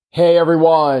Hey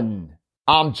everyone,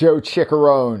 I'm Joe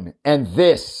Chickarone, and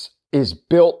this is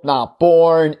Built Not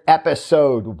Born,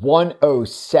 episode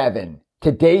 107.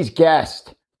 Today's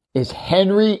guest is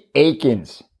Henry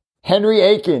Akins. Henry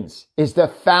Akins is the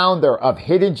founder of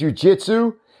Hidden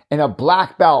Jiu-Jitsu and a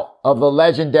black belt of the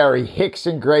legendary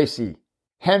Rickson Gracie.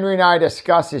 Henry and I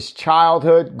discuss his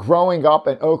childhood growing up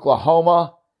in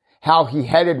Oklahoma, how he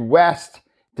headed west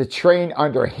to train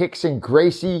under Rickson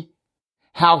Gracie,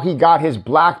 how he got his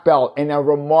black belt in a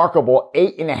remarkable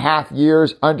 8.5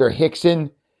 years under Rickson.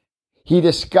 He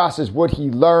discusses what he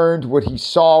learned, what he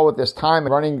saw with his time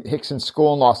running Rickson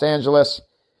School in Los Angeles.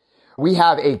 We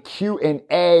have a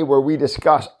Q&A where we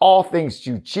discuss all things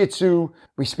jiu-jitsu.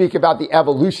 We speak about the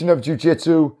evolution of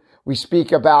jiu-jitsu. We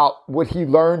speak about what he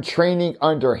learned training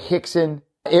under Rickson.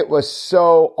 It was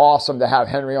so awesome to have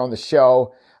Henry on the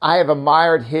show. I have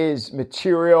admired his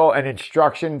material and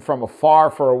instruction from afar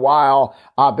for a while.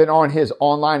 I've been on his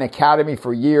online academy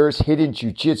for years, Hidden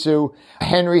Jiu-Jitsu.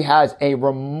 Henry has a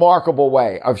remarkable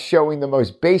way of showing the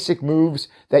most basic moves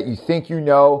that you think you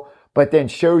know, but then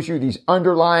shows you these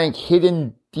underlying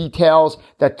hidden details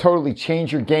that totally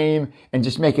change your game and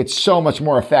just make it so much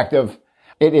more effective.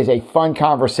 It is a fun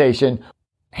conversation.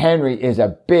 Henry is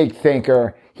a big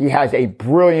thinker. He has a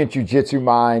brilliant jiu-jitsu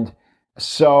mind.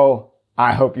 So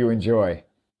I hope you enjoy.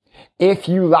 If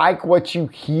you like what you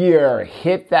hear,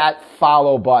 hit that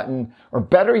follow button, or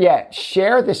better yet,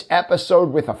 share this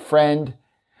episode with a friend.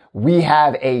 We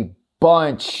have a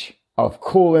bunch of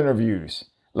cool interviews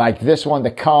like this one to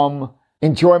come.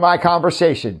 Enjoy my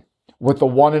conversation with the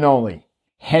one and only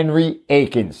Henry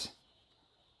Akins.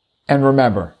 And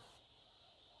remember,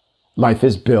 life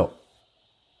is built,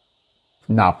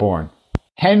 not born.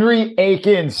 Henry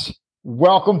Akins,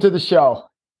 welcome to the show.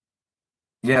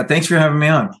 Yeah, thanks for having me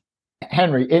on.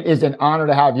 Henry, it is an honor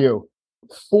to have you.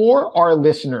 For our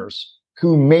listeners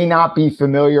who may not be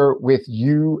familiar with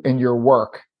you and your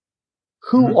work,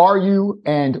 who are you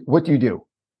and what do you do?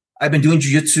 I've been doing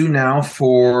jiu-jitsu now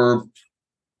for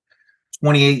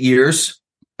 28 years.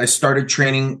 I started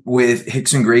training with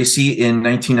Rickson Gracie in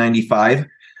 1995,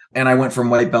 and I went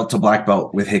from white belt to black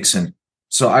belt with Rickson.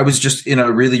 So I was just in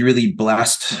a really, really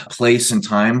blessed place and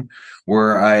time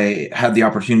where I had the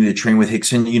opportunity to train with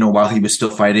Rickson, while he was still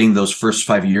fighting. Those first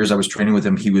 5 years I was training with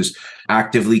him, he was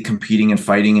actively competing and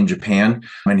fighting in Japan.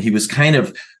 And he was kind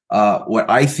of what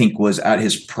I think was at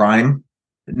his prime,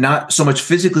 not so much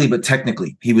physically, but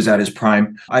technically he was at his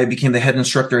prime. I became the head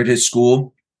instructor at his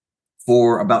school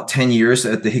for about 10 years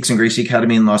at the Rickson Gracie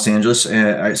Academy in Los Angeles.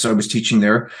 So I was teaching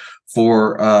there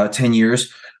for 10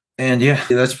 years. And yeah,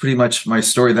 that's pretty much my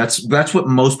story. That's what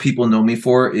most people know me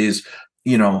for is,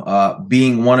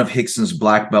 being one of Rickson's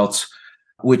black belts,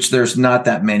 which there's not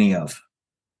that many of.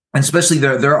 And especially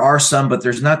there are some, but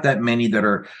there's not that many that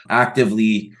are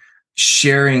actively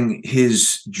sharing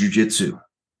his jiu-jitsu.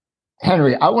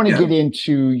 Henry, I want to get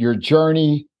into your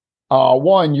journey.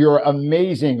 One, your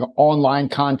amazing online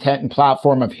content and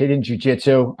platform of Hidden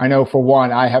Jiu-Jitsu. I know for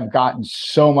one, I have gotten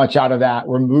so much out of that.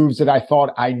 Were moves that I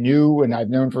thought I knew and I've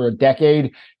known for a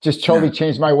decade, just totally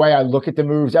changed my way I look at the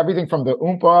moves. Everything from the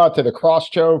Oompa to the cross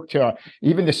choke to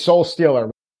even the soul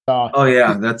stealer.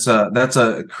 That's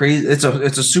a crazy. It's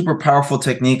a super powerful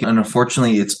technique, and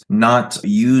unfortunately, it's not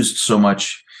used so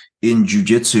much in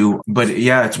jiu-jitsu, but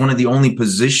yeah, it's one of the only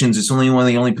positions. It's only one of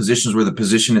the only positions where the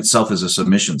position itself is a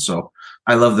submission. So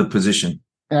I love the position.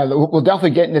 Yeah, we'll definitely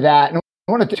get into that. And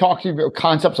I want to talk to you about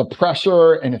concepts of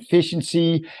pressure and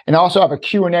efficiency, and also have a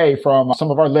Q&A from some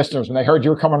of our listeners. When they heard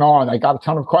you were coming on, I got a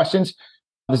ton of questions.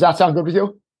 Does that sound good with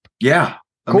you? Yeah,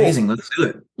 amazing. Cool. Let's do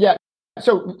it. Yeah.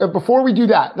 So before we do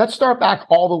that, let's start back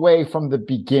all the way from the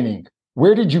beginning.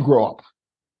 Where did you grow up?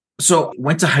 So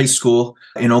went to high school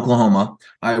in Oklahoma.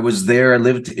 I was there. I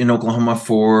lived in Oklahoma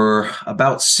for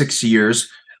about 6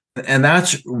 years. And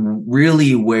that's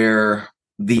really where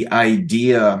the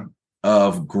idea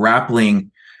of grappling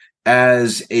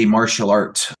as a martial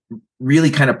art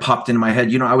really kind of popped into my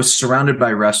head. I was surrounded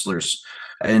by wrestlers,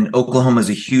 and Oklahoma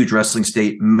is a huge wrestling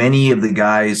state. Many of the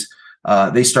guys,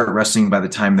 they start wrestling by the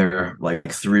time they're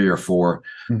like 3 or 4.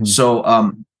 Mm-hmm. So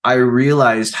I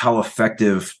realized how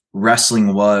effective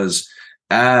wrestling was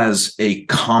as a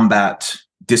combat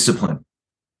discipline.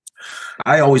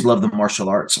 I always loved the martial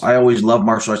arts. I always loved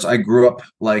martial arts. I grew up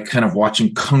like kind of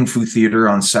watching Kung Fu theater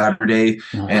on Saturday.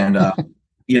 And,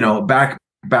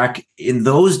 back in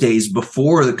those days,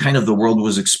 before the world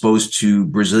was exposed to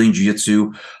Brazilian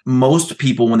Jiu-Jitsu, most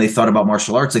people, when they thought about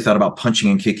martial arts, they thought about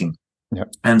punching and kicking.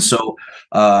 Yep. And so,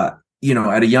 at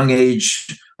a young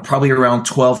age, probably around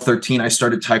 12, 13, I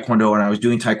started Taekwondo, and I was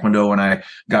doing Taekwondo and I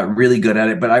got really good at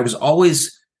it. But I was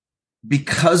always,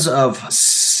 because of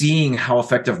seeing how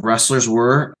effective wrestlers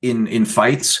were in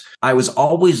fights, I was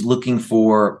always looking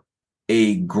for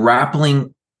a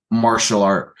grappling martial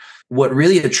art. What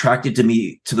really attracted to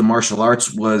me to the martial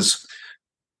arts was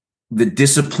the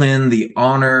discipline, the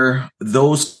honor,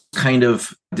 those kind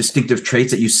of distinctive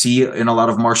traits that you see in a lot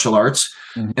of martial arts.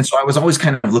 Mm-hmm. And so I was always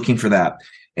kind of looking for that.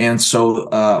 And so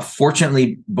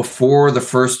fortunately, before the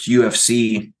first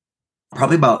UFC,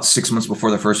 probably about 6 months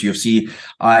before the first UFC,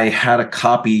 I had a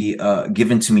copy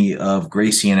given to me of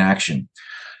Gracie in action.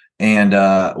 And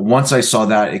once I saw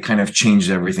that, it kind of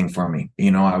changed everything for me.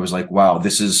 You know, I was like, wow,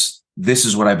 this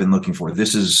is what I've been looking for.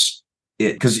 This is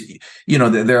it. Because, you know,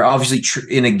 they're obviously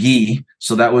in a gi.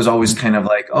 So that was always kind of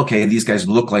like, okay, these guys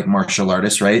look like martial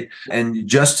artists, right? And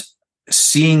just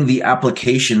seeing the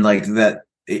application like that,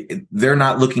 they're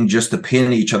not looking just to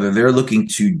pin each other. They're looking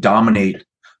to dominate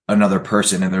another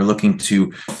person, and they're looking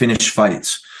to finish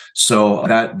fights. So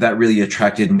that really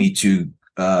attracted me to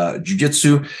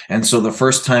jiu-jitsu. And so the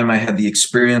first time I had the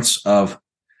experience of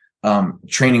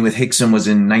training with Rickson was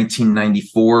in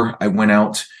 1994. I went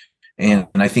out, and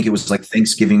I think it was like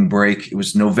Thanksgiving break. It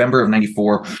was November of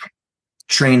 94.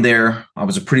 Trained there. I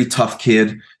was a pretty tough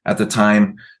kid at the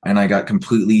time, and I got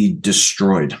completely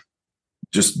destroyed,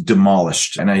 just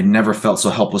demolished. And I never felt so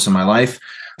helpless in my life.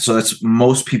 So that's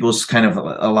most people's kind of,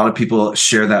 a lot of people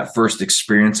share that first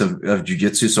experience of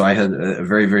jiu-jitsu. So I had a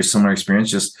very, very similar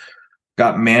experience, just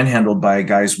got manhandled by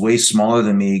guys way smaller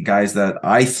than me, guys that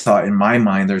I thought in my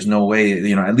mind, there's no way,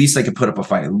 you know, at least I could put up a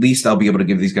fight. At least I'll be able to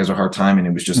give these guys a hard time. And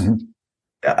it was just,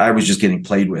 I was just getting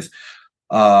played with.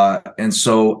 And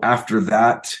so after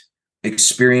that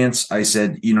experience, I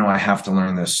said, you know, I have to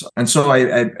learn this. And so I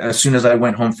as soon as I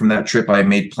went home from that trip, I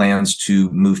made plans to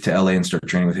move to LA and start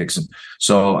training with Rickson.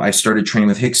 So I started training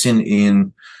with Rickson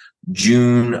in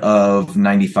June of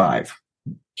 95.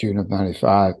 June of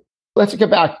 95. Let's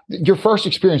get back. Your first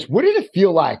experience. What did it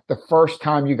feel like the first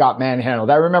time you got manhandled?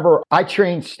 I remember I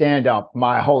trained stand-up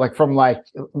my whole, like from like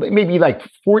maybe like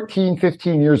 14,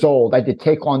 15 years old. I did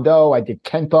Taekwondo. I did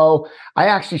Kempo. I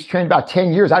actually trained about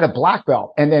 10 years. I had a black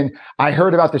belt. And then I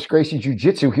heard about this Gracie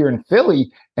Jiu-Jitsu here in Philly.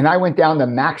 And I went down to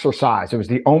Maxercise. It was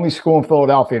the only school in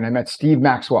Philadelphia. And I met Steve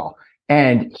Maxwell.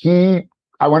 And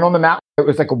I went on the mat. It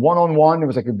was like a one-on-one. It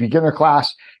was like a beginner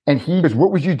class. And he goes,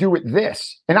 what would you do with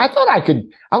this? And I thought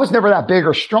I was never that big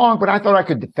or strong, but I thought I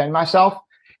could defend myself.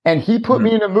 And he put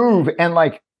me in a move, and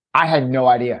like, I had no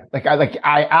idea.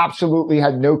 I absolutely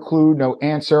had no clue, no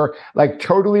answer, like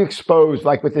totally exposed.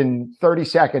 Like within 30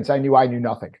 seconds, I knew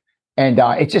nothing. And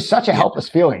it's just such a helpless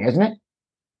feeling, isn't it?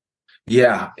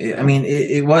 Yeah. I mean,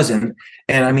 it wasn't.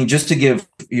 And I mean, just to give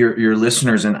your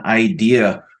listeners an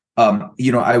idea,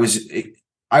 you know, I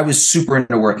was super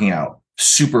into working out,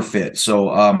 super fit.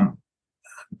 So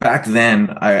back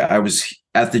then I was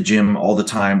at the gym all the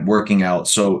time working out.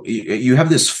 So you have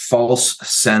this false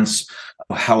sense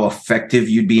of how effective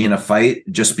you'd be in a fight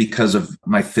just because of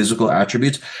my physical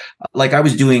attributes. Like I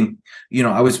was doing, you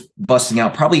know, I was busting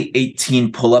out probably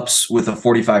 18 pull-ups with a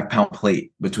 45-pound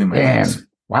plate between my legs.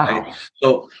 Wow. Right?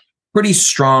 So pretty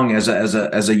strong as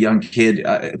a young kid,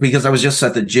 because I was just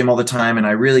at the gym all the time. And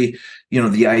I really, you know,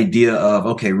 the idea of,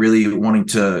 okay, really wanting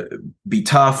to be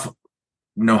tough,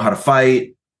 know how to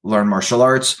fight, learn martial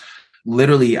arts.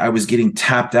 Literally, I was getting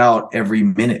tapped out every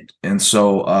minute. And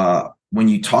so when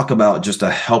you talk about just a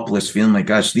helpless feeling, like,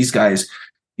 gosh, these guys,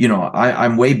 you know,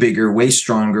 I'm way bigger, way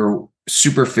stronger,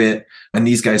 super fit. And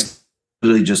these guys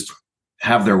really just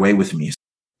have their way with me.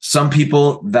 Some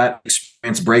people that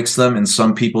experience breaks them, and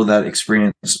some people that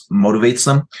experience motivates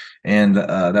them. And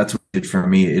that's what it did for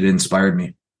me. It inspired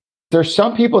me. There's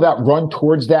some people that run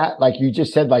towards that, like you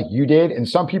just said, like you did. And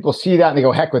some people see that and they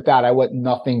go, heck with that. I want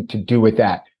nothing to do with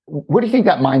that. Where do you think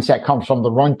that mindset comes from,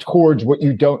 the run towards what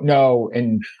you don't know?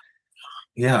 And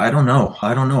yeah, I don't know.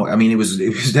 I mean, it was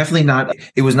definitely not,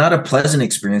 it was not a pleasant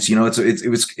experience. You know,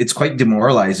 it's quite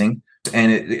demoralizing.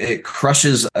 And it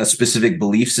crushes a specific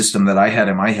belief system that I had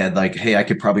in my head. Like, hey, I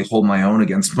could probably hold my own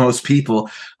against most people.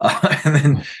 And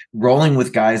then rolling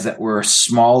with guys that were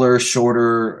smaller,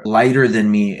 shorter, lighter than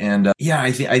me. And yeah,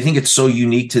 I think it's so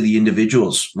unique to the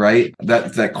individuals, right?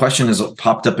 That question has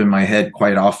popped up in my head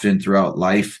quite often throughout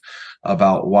life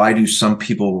about why do some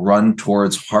people run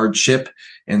towards hardship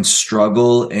and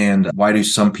struggle? And why do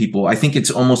some people, I think it's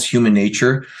almost human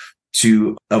nature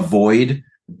to avoid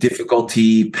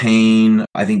difficulty, pain.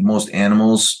 I think most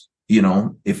animals, you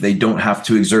know, if they don't have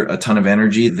to exert a ton of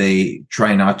energy, they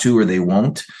try not to, or they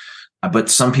won't.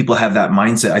 But some people have that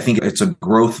mindset. I think it's a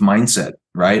growth mindset,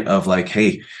 right? Of like,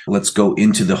 hey, let's go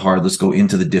into the hard, let's go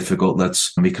into the difficult,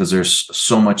 because there's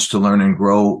so much to learn and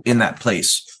grow in that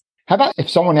place. How about if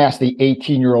someone asked the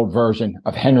 18-year-old version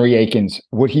of Henry Akins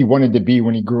what he wanted to be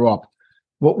when he grew up?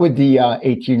 What would the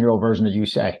 18-year-old version of you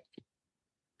say?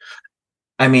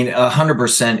 I mean,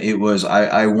 100%. It was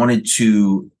I wanted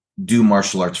to do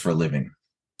martial arts for a living.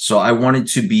 So I wanted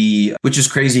to be, which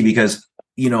is crazy because,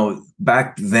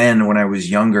 back then when I was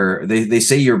younger, they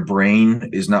say your brain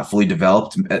is not fully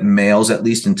developed at males, at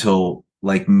least until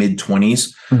like mid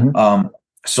 20s. Mm-hmm.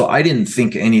 So I didn't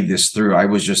think any of this through. I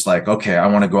was just like, okay, I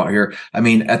want to go out here. I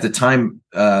mean, at the time,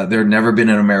 there had never been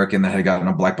an American that had gotten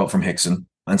a black belt from Rickson.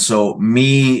 And so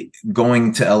me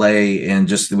going to LA and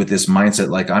just with this mindset,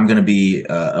 like I'm going to be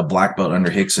a black belt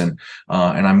under Rickson,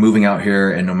 and I'm moving out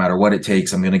here, and no matter what it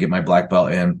takes, I'm going to get my black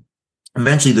belt. And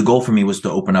eventually the goal for me was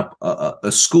to open up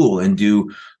a school and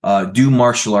do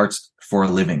martial arts for a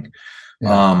living.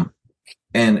 Yeah.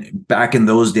 And back in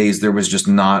those days, there was just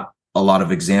not a lot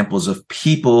of examples of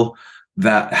people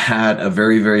that had a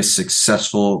very, very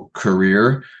successful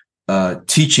career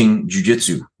teaching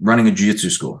jujitsu, running a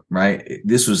jujitsu school, right?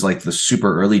 This was like the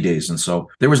super early days. And so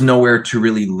there was nowhere to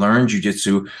really learn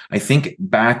jujitsu. I think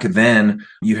back then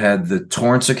you had the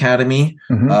Torrance Academy,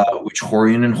 mm-hmm. Which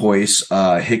Horian and Hoyce,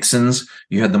 Rickson's,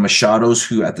 you had the Machados,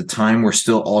 who at the time were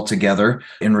still all together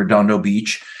in Redondo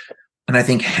Beach. And I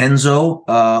think Henzo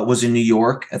was in New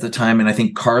York at the time. And I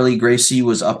think Carly Gracie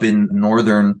was up in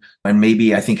Northern, and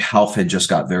maybe I think Half had just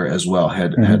got there as well,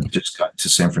 had just got to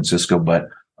San Francisco. But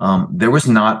there was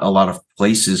not a lot of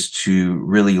places to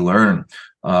really learn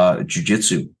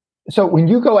jujitsu. So when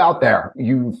you go out there,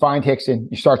 you find Rickson,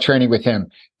 you start training with him.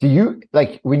 Do you,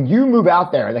 like, when you move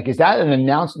out there, like, is that an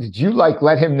announcement? Did you like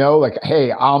let him know, like,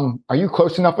 hey, are you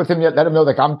close enough with him yet? Let him know,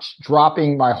 like, I'm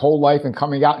dropping my whole life and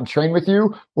coming out and train with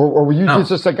you? Or were you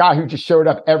just a guy who just showed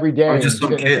up every day? I was just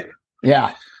some kid.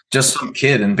 Yeah. Just some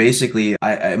kid. And basically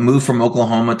I moved from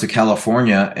Oklahoma to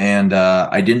California, and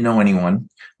I didn't know anyone.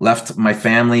 Left my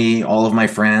family, all of my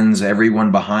friends,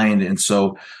 everyone behind. And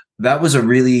so that was a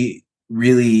really,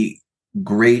 really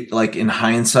great, like in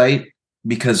hindsight,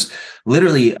 because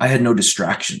literally I had no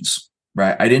distractions,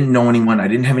 right? I didn't know anyone. I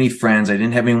didn't have any friends. I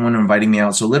didn't have anyone inviting me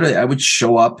out. So literally I would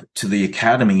show up to the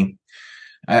academy.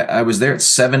 I was there at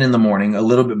 7 a.m, a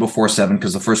little bit before 7,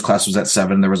 because the first class was at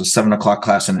 7. There was a 7 o'clock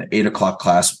class and an 8 o'clock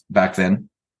class back then.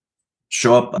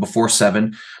 Show up before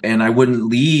 7, and I wouldn't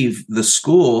leave the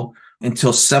school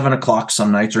until 7 o'clock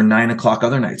some nights or 9 o'clock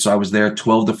other nights. So I was there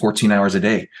 12 to 14 hours a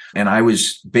day. And I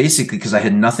was basically, because I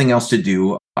had nothing else to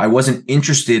do, I wasn't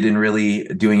interested in really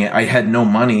doing it. I had no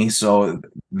money. So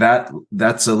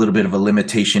that's a little bit of a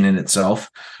limitation in itself.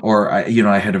 Or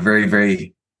I had a very,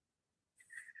 very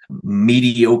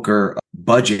mediocre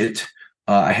budget.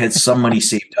 I had some money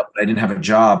saved up, but I didn't have a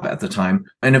job at the time.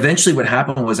 And eventually what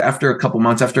happened was, after a couple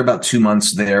months, after about 2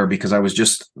 months there, because I was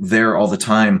just there all the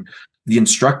time, the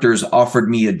instructors offered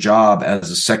me a job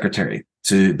as a secretary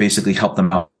to basically help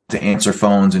them out, to answer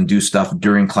phones and do stuff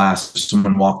during class. If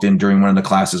someone walked in during one of the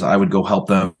classes, I would go help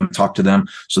them, talk to them,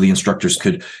 so the instructors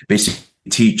could basically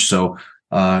teach. So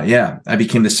I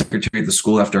became the secretary at the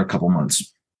school after a couple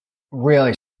months.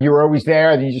 Really? You were always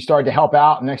there, then you just started to help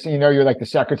out. And next thing you know, you're like the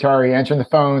secretary, answering the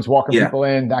phones, walking people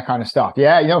in, that kind of stuff.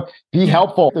 Yeah, be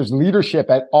helpful. There's leadership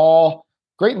at all.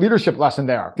 Great leadership lesson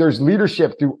there. There's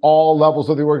leadership through all levels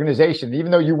of the organization.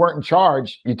 Even though you weren't in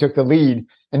charge, you took the lead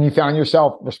and you found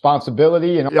yourself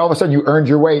responsibility. And all of a sudden you earned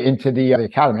your way into the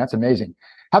academy. That's amazing.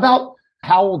 How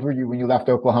old were you when you left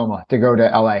Oklahoma to go to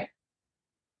LA?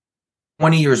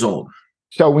 20 years old.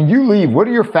 So when you leave, what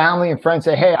do your family and friends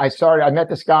say? Hey, I met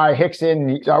this guy,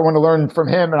 Rickson, I want to learn from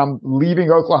him, and I'm leaving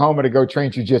Oklahoma to go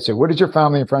train jiu-jitsu. What did your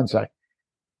family and friends say?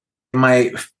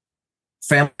 My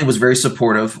family was very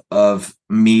supportive of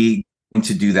me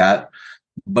to do that.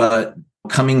 But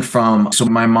coming from, so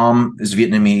my mom is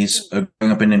Vietnamese,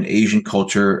 growing up in an Asian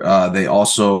culture, they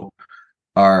also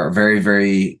are very,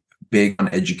 very big on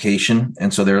education.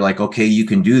 And so they're like, okay, you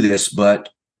can do this, but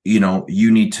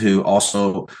you need to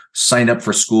also sign up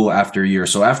for school after a year.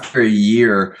 So after a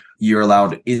year, you're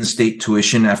allowed in-state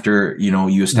tuition after,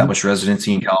 you establish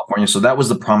residency in California. So that was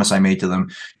the promise I made to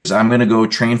them, is I'm going to go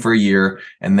train for a year.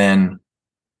 And then,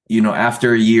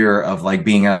 after a year of like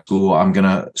being at school, I'm going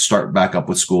to start back up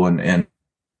with school and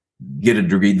get a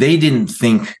degree. They didn't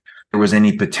think there was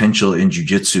any potential in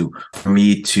jiu-jitsu for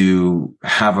me to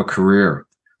have a career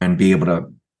and be able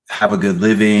to have a good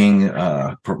living,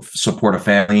 support a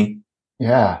family.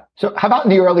 Yeah. So how about in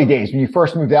the early days when you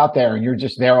first moved out there and you're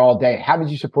just there all day? How did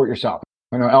you support yourself?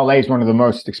 I know LA is one of the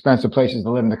most expensive places to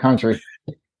live in the country.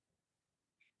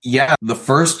 Yeah.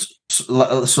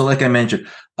 So like I mentioned,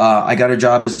 I got a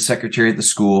job as a secretary at the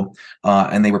school,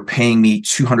 and they were paying me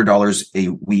 $200 a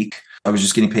week. I was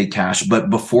just getting paid cash. But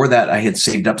before that, I had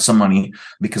saved up some money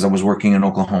because I was working in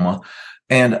Oklahoma.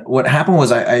 And what happened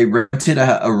was I rented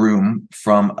a room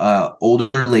from an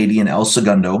older lady in El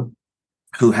Segundo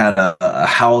who had a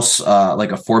house,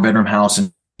 like a 4-bedroom house.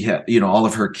 And, all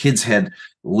of her kids had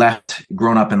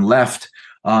grown up and left.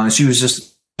 She was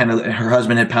just her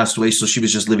husband had passed away. So she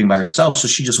was just living by herself. So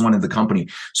she just wanted the company.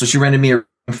 So she rented me a room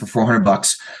for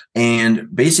 $400. And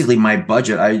basically my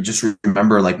budget, I just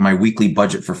remember like my weekly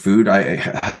budget for food. I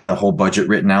had a whole budget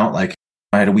written out. Like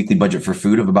I had a weekly budget for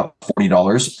food of about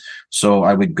 $40. So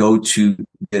I would go to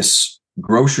this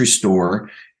grocery store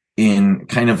in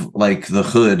kind of like the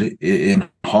hood in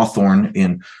Hawthorne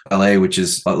in LA, which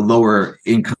is a lower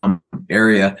income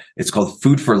area. It's called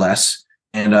Food for Less.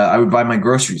 And I would buy my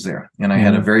groceries there. And I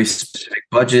had a very specific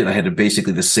budget. I had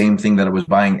basically the same thing that I was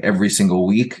buying every single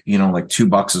week, like 2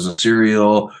 boxes of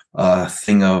cereal, a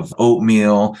thing of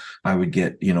oatmeal. I would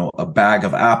get, a bag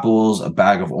of apples, a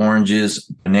bag of oranges,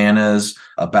 bananas,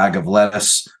 a bag of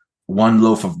lettuce, 1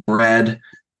 loaf of bread,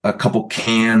 a couple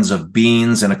cans of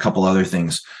beans, and a couple other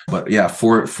things. But yeah,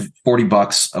 for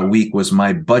 $40 a week was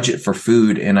my budget for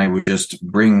food. And I would just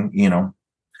bring,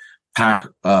 pack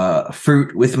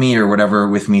fruit with me or whatever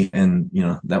with me. And,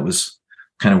 that was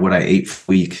kind of what I ate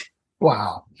for a week.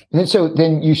 Wow. And so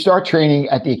then you start training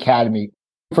at the academy.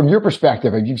 From your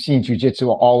perspective, and you've seen jiu-jitsu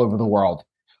all over the world,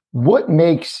 what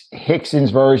makes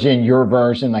Rickson's version, your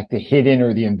version, like the hidden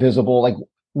or the invisible, like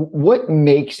what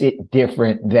makes it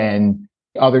different than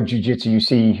other jiu-jitsu you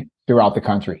see throughout the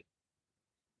country?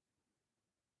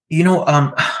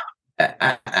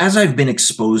 As I've been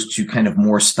exposed to kind of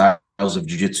more styles of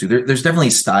jiu-jitsu, there's definitely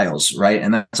styles, right?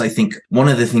 And that's, I think, one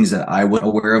of the things that I was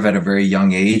aware of at a very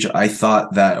young age. I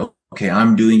thought that, okay,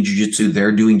 I'm doing jiu-jitsu,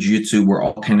 they're doing jiu-jitsu, we're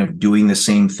all kind of doing the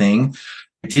same thing.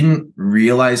 I didn't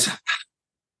realize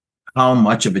how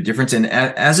much of a difference. And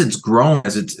as it's grown,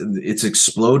 as it's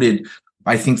exploded,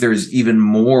 I think there's even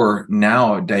more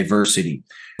now diversity.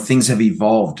 Things have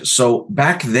evolved. So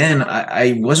back then,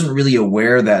 I wasn't really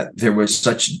aware that there was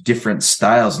such different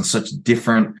styles and such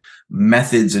different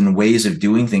methods and ways of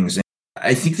doing things. And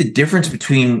I think the difference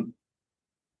between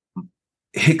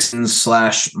Rickson's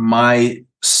 / my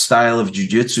style of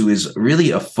jiu-jitsu is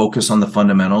really a focus on the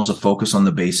fundamentals, a focus on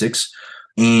the basics,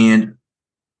 and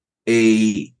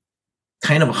a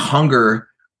kind of hunger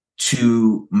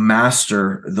to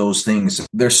master those things.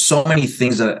 There's so many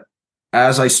things that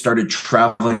as I started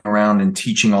traveling around and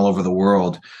teaching all over the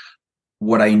world,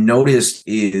 what I noticed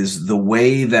is the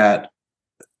way that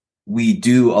we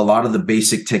do a lot of the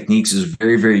basic techniques is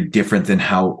very, very different than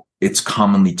how it's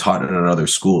commonly taught at other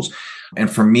schools. And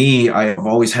for me, I've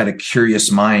always had a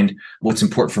curious mind. What's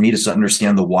important for me is to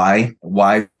understand the why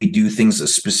we do things a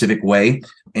specific way.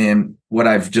 And what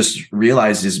I've just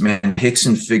realized is, man,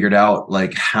 Rickson figured out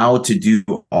like how to do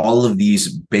all of these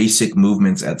basic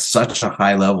movements at such a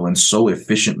high level and so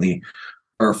efficiently.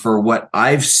 Or for what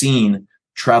I've seen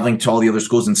traveling to all the other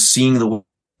schools and seeing the way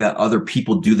that other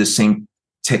people do the same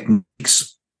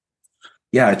techniques.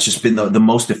 Yeah, it's just been the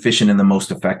most efficient and the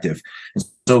most effective. And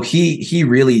so he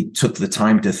really took the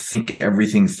time to think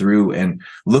everything through and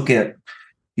look at,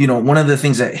 one of the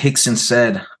things that Rickson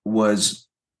said was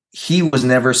he was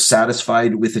never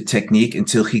satisfied with a technique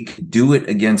until he could do it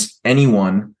against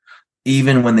anyone,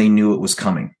 even when they knew it was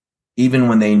coming. Even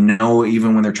when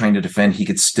they're trying to defend, he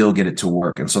could still get it to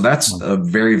work. And so that's a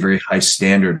very, very high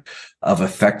standard of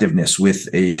effectiveness with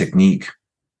a technique.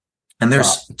 And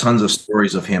there's tons of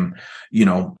stories of him,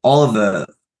 all of the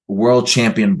world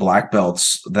champion black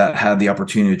belts that had the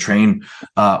opportunity to train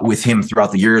with him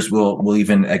throughout the years will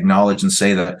even acknowledge and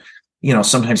say that,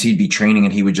 sometimes he'd be training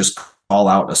and he would just call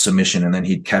out a submission and then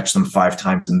he'd catch them 5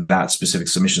 times in that specific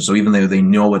submission. So even though they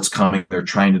know what's coming, they're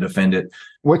trying to defend it.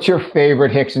 What's your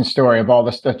favorite Rickson story of all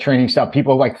the training stuff?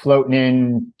 People like floating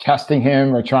in, testing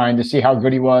him or trying to see how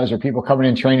good he was, or people coming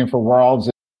in training for worlds.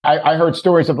 I heard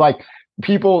stories of like,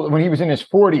 people, when he was in his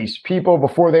 40s, people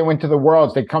before they went to the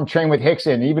worlds, they'd come train with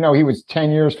Rickson. Even though he was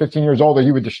 10 years, 15 years older,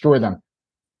 he would destroy them.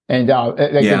 And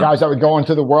the guys that would go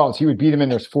into the worlds, he would beat them in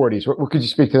their 40s. What could you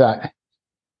speak to that?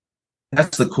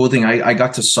 That's the cool thing. I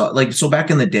got to so back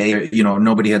in the day,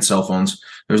 nobody had cell phones.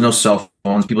 There was no cell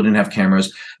phones. People didn't have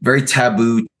cameras. Very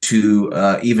taboo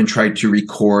to even try to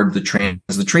record the trainings.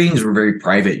 The trainings were very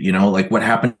private, like what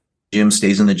happened in the gym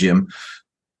stays in the gym.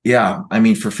 Yeah. I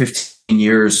mean, for 15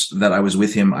 years that I was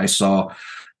with him, I saw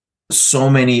so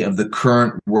many of the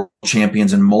current world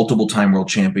champions and multiple time world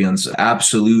champions,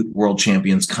 absolute world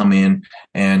champions come in,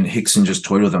 and Rickson just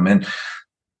toyed with them. And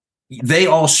they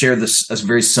all share this a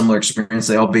very similar experience.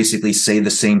 They all basically say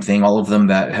the same thing. All of them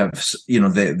that have,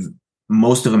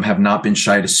 most of them have not been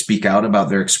shy to speak out about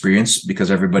their experience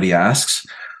because everybody asks,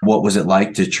 what was it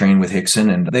like to train with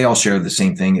Rickson? And they all share the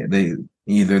same thing.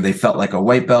 They felt like a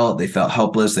white belt, they felt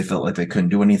helpless, they felt like they couldn't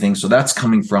do anything. So that's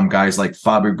coming from guys like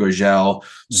Faber Gurgel,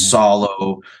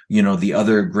 Salo, the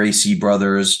other Gracie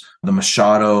brothers, the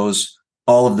Machados,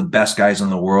 all of the best guys in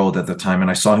the world at the time.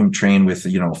 And I saw him train with,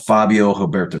 Fabio,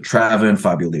 Roberto Travin,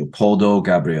 Fabio Leopoldo,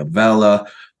 Gabriel Vela,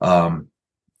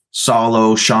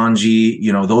 Salo,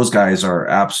 Shanji, those guys are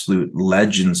absolute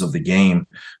legends of the game.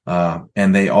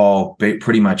 And they all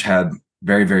pretty much had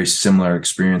very, very similar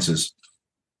experiences.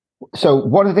 So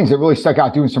one of the things that really stuck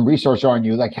out doing some research on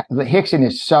you, like Rickson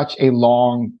is such a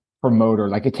long promoter.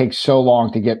 Like it takes so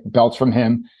long to get belts from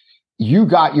him. You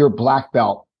got your black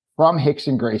belt from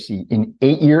Rickson Gracie in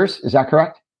 8 years. Is that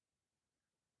correct?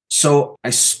 So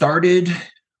I started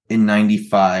in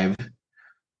 95,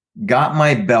 got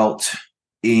my belt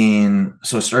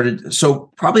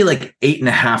so probably like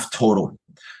 8.5 total.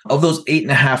 Of those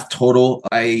 8.5 total,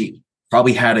 I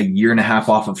probably had a year and a half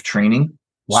off of training.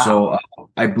 Wow. So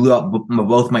I blew up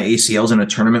both my ACLs in a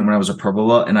tournament when I was a purple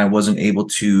belt, and I wasn't able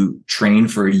to train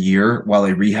for a year while I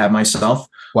rehab myself.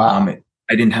 Wow.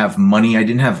 I didn't have money. I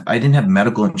didn't have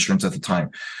medical insurance at the time.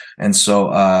 And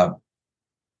so,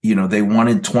 they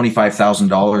wanted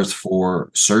 $25,000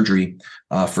 for surgery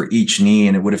for each knee,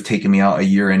 and it would have taken me out a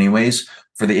year anyways.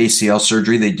 For the ACL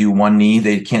surgery, they do one knee.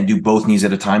 They can't do both knees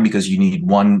at a time because you need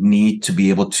one knee to be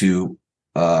able to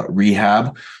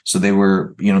rehab. So they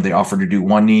offered to do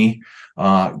one knee,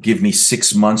 give me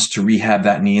 6 months to rehab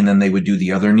that knee, and then they would do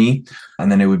the other knee,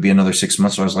 and then it would be another 6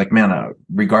 months. So I was like, man,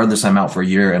 regardless, I'm out for a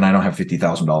year and I don't have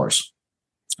 $50,000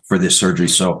 for this surgery.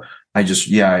 So I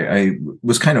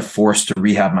was kind of forced to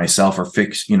rehab myself or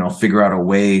figure out a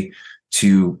way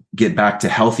to get back to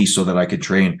healthy so that I could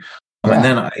train. Yeah. And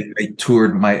then I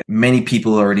toured many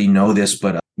people already know this,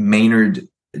 but Maynard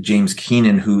James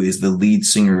Keenan, who is the lead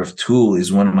singer of Tool,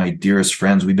 is one of my dearest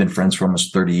friends. We've been friends for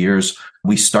almost 30 years.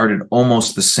 We started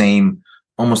almost the same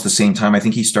time. I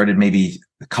think he started maybe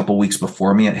a couple weeks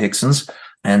before me at Rickson's.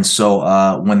 And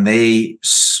so when they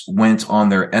went on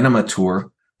their Enema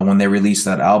tour, when they released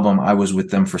that album, I was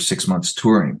with them for 6 months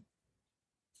touring.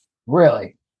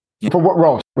 Really? Yeah. For what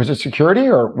role? Was it security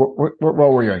or what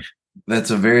role were you in?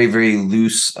 That's a very, very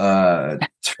loose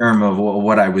term of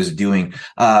what I was doing.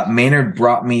 Maynard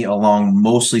brought me along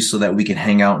mostly so that we could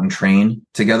hang out and train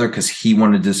together because he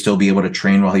wanted to still be able to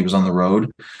train while he was on the road.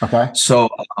 Okay. So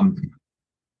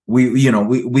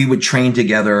we would train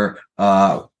together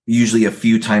usually a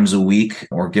few times a week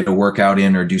or get a workout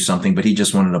in or do something. But he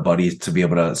just wanted a buddy to be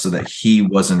able to, so that he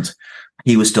was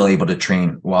still able to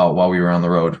train while we were on the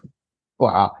road.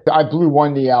 Wow. I blew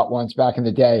one knee out once back in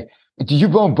the day. Did you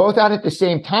blow them both out at the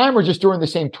same time or just during the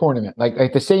same tournament?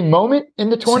 Like the same moment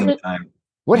in the tournament? Same time.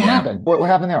 What happened? What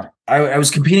happened there? I was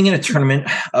competing in a tournament.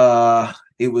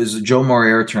 It was a Joe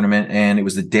Moreira tournament, and it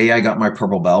was the day I got my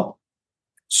purple belt.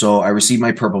 So I received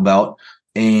my purple belt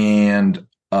and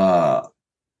won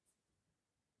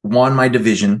my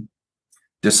division,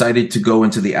 decided to go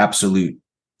into the absolute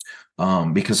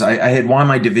because I had won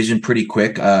my division pretty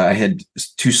quick. I had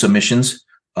 2 submissions.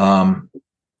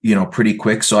 Pretty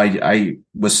quick. So I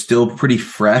was still pretty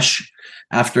fresh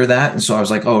after that. And so I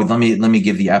was like, oh, let me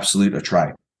give the absolute a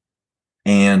try.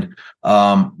 And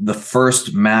the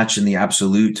first match in the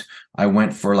absolute, I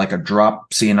went for like a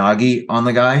drop Seoinage on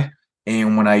the guy.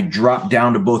 And when I dropped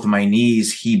down to both of my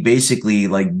knees, he basically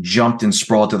like jumped and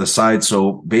sprawled to the side.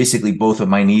 So basically both of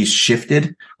my knees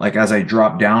shifted. Like as I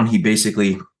dropped down, he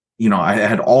basically, I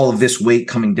had all of this weight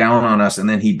coming down on us. And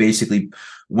then he basically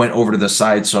went over to the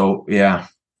side. So yeah.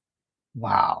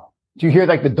 Wow. Do you hear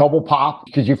like the double pop?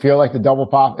 Did you feel like the double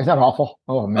pop? Is that awful?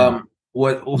 Oh man.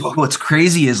 What's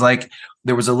crazy is like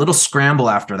there was a little scramble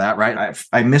after that, right?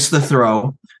 I missed the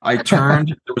throw. I turned.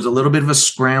 There was a little bit of a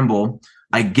scramble.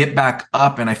 I get back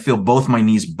up and I feel both my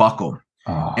knees buckle.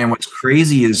 Oh. And what's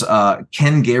crazy is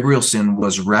Ken Gabrielson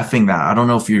was reffing that. I don't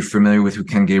know if you're familiar with who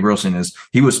Ken Gabrielson is.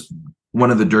 He was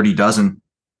one of the Dirty Dozen.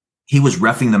 He was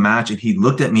reffing the match and he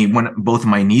looked at me when both of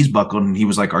my knees buckled and he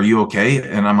was like, "Are you okay?"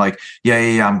 And I'm like,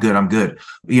 yeah, I'm good.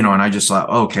 And I just thought,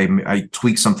 oh, okay, I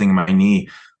tweaked something in my knee.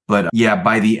 But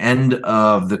by the end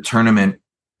of the tournament,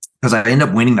 because I ended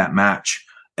up winning that match.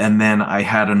 And then I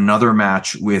had another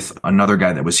match with another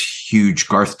guy that was huge,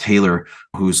 Garth Taylor,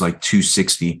 who's like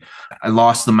 260. I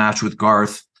lost the match with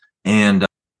Garth. And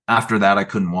after that, I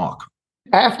couldn't walk.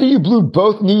 After you blew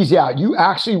both knees out, you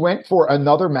actually went for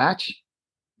another match?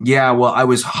 Yeah, well, I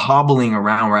was hobbling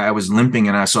around, right? I was limping,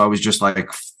 and so I was just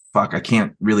like, fuck, I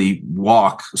can't really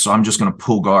walk, so I'm just going to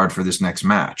pull guard for this next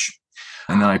match.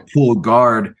 And then I pulled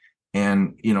guard,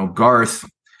 and, Garth,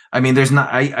 I mean, there's not,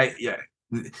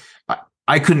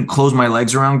 I couldn't close my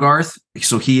legs around Garth.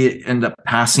 So he ended up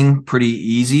passing pretty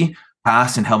easy,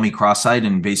 passed and held me cross-eyed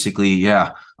and basically,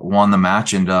 won the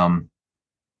match. And,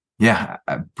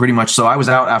 pretty much. So I was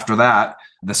out after that,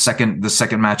 the second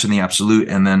match in the absolute.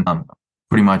 And then,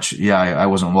 pretty much, I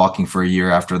wasn't walking for a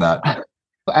year after that.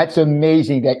 That's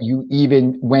amazing that you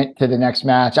even went to the next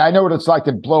match. I know what it's like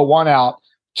to blow one out.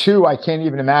 Two, I can't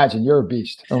even imagine. You're a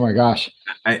beast. Oh my gosh.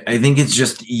 I think it's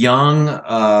just young,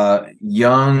 a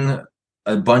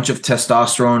bunch of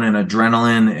testosterone and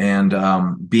adrenaline,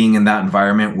 and being in that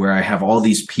environment where I have all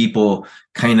these people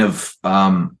kind of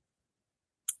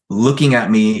looking at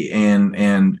me, and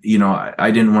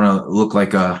I didn't want to look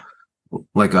like a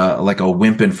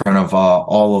wimp in front of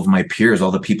all of my peers,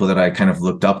 all the people that I kind of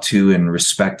looked up to and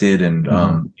respected.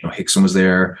 And Hickson was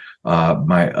there,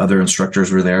 my other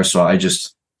instructors were there, so I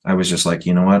was just like,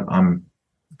 you know what, I'm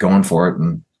going for it.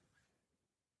 And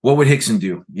what would Hickson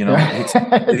do? Hickson,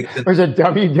 there's a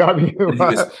WW.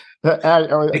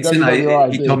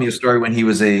 He told me a story when he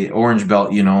was a orange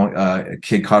belt. A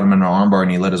kid caught him in an armbar and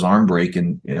he let his arm break,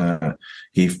 and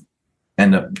he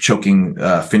ended up choking,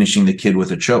 finishing the kid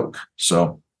with a choke.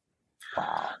 So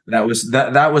that was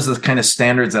the kind of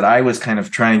standards that I was kind of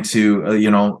trying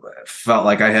to, felt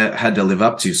like I had to live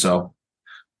up to. So.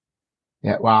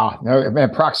 Yeah. Wow. No,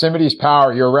 man, proximity is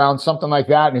power. You're around something like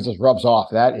that and it just rubs off.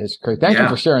 That is crazy. Thank you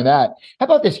for sharing that. How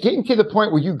about this? Getting to the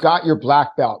point where you got your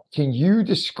black belt. Can you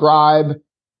describe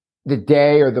the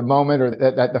day or the moment or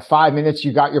the 5 minutes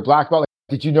you got your black belt? Like,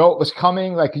 did you know it was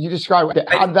coming? Like, could you describe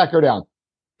how did that go down?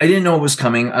 I didn't know it was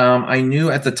coming. I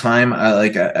knew at the time,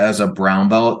 as a brown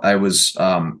belt, I was,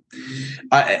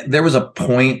 there was a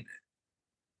point,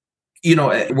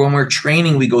 when we're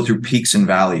training, we go through peaks and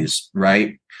valleys,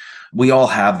 right? We all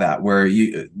have that where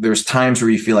there's times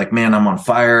where you feel like, man, I'm on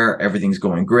fire. Everything's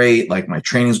going great. Like my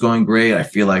training's going great. I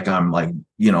feel like I'm like,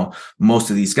 most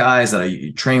of these guys that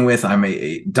I train with, I'm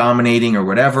dominating or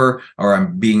whatever, or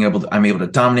I'm able to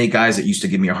dominate guys that used to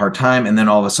give me a hard time. And then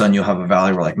all of a sudden you'll have a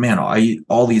valley where like, man,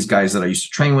 all these guys that I used to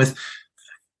train with,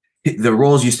 the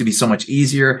roles used to be so much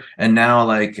easier. And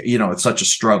now it's such a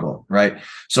struggle. Right.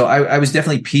 So I was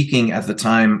definitely peaking at the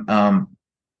time.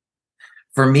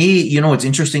 For me, what's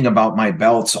interesting about my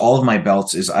belts, all of my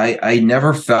belts, is I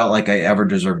never felt like I ever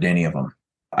deserved any of them.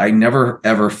 I never,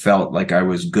 ever felt like I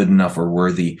was good enough or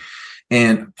worthy.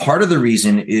 And part of the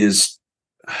reason is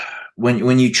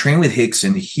when you train with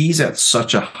Hickson, he's at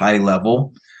such a high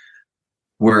level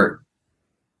where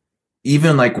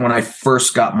even like when I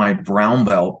first got my brown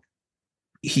belt,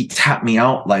 he tapped me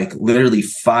out like literally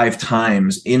 5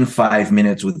 times in 5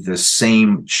 minutes with the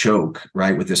same choke,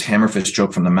 right? With this hammer fist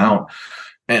choke from the mount.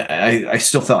 And I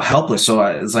still felt helpless. So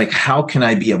I was like, how can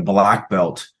I be a black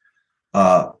belt,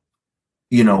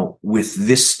 with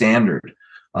this standard?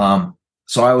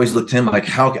 So I always looked at him like,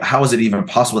 how is it even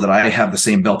possible that I have the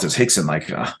same belt as Hickson?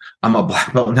 Like, I'm a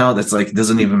black belt now. That's like,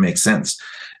 doesn't even make sense,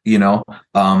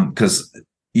 because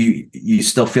you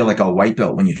still feel like a white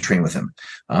belt when you train with him.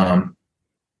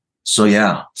 So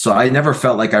I never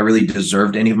felt like I really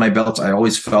deserved any of my belts. I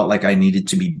always felt like I needed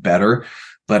to be better.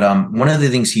 But one of the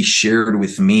things he shared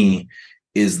with me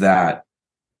is that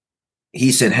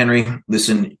he said, Henry,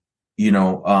 listen,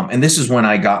 and this is when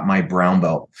I got my brown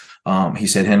belt. He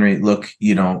said, Henry, look,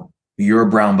 you're a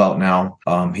brown belt now.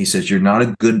 He says, you're not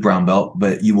a good brown belt,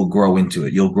 but you will grow into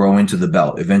it. You'll grow into the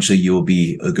belt. Eventually you will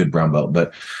be a good brown belt.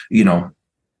 But,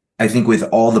 I think with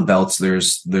all the belts,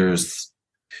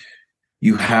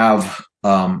 you have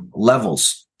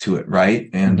levels to it. Right.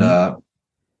 And,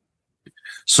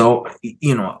 so,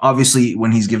 obviously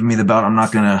when he's giving me the belt, I'm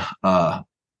not going to,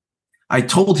 I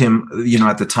told him,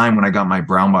 at the time when I got my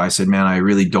brown belt, I said, man, I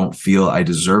really don't feel I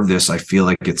deserve this. I feel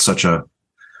like it's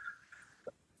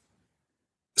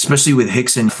especially with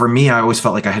Hickson, for me, I always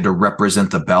felt like I had to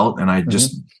represent the belt and I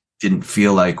just didn't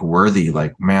feel like worthy.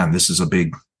 Like, man, this is a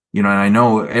big, and I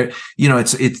know,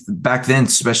 it's back then,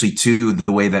 especially too,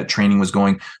 the way that training was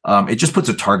going, it just puts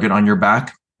a target on your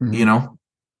back,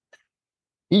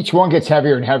 Each one gets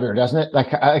heavier and heavier, doesn't it?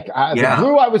 The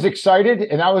blue, I was excited,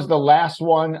 and that was the last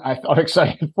one I felt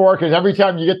excited for, because every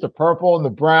time you get the purple and the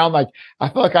brown, like I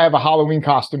feel like I have a Halloween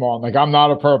costume on. Like I'm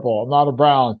not a purple, I'm not a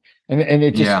brown, and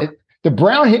it just the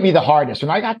brown hit me the hardest.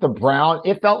 When I got the brown,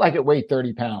 it felt like it weighed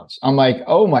 30 pounds. I'm like,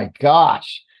 oh my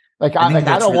gosh, I don't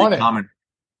really want common.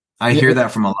 I hear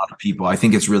that from a lot of people. I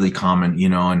think it's really common,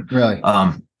 and really.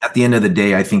 At the end of the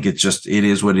day, I think it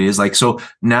is what it is. Like, so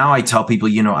now I tell people,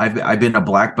 I've been a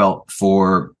black belt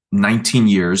for 19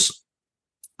 years.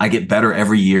 I get better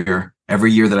every year.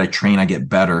 Every year that I train, I get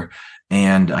better.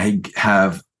 And I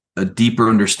have a deeper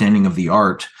understanding of the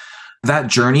art. that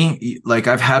journey, like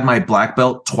I've had my black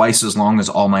belt twice as long as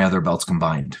all my other belts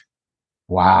combined.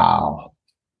 Wow.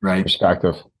 Right.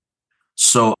 Perspective.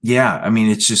 So yeah, I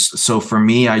mean, it's just, so for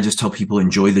me, I just tell people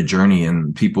enjoy the journey,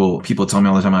 and people tell me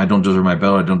all the time, I don't deserve my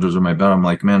belt. I don't deserve my belt. I'm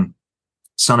like, man,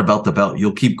 it's not about the belt.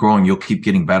 You'll keep growing. You'll keep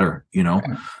getting better.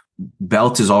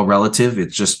 Belt is all relative.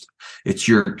 It's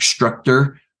your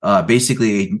instructor,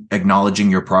 basically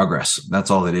acknowledging your progress. That's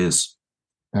all it is.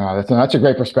 That's a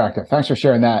great perspective. Thanks for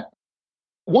sharing that.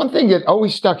 One thing that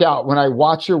always stuck out when I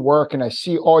watch your work and I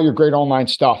see all your great online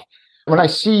stuff, when I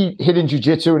see hidden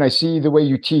jiu-jitsu and I see the way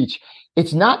you teach,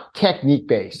 it's not technique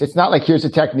based. It's not like, here's a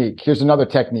technique, here's another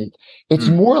technique. It's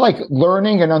more like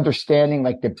learning and understanding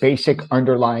like the basic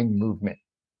underlying movement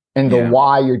and the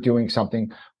why you're doing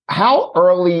something. How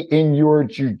early in your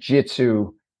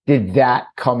jiu-jitsu did that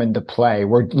come into play?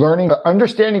 We're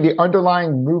understanding the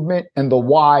underlying movement and the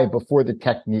why before the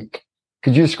technique.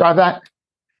 Could you describe that?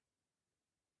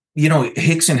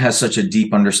 Rickson has such a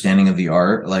deep understanding of the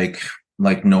art, like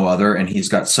no other. And he's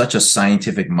got such a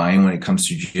scientific mind when it comes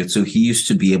to jiu-jitsu. He used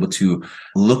to be able to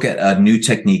look at a new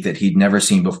technique that he'd never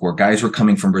seen before. Guys were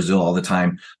coming from Brazil all the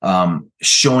time,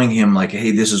 showing him like,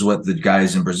 hey, this is what the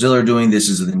guys in Brazil are doing. This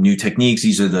is the new techniques.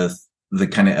 These are the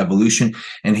kind of evolution.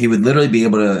 And he would literally be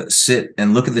able to sit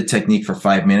and look at the technique for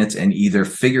 5 minutes and either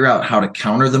figure out how to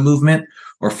counter the movement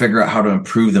or figure out how to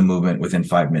improve the movement within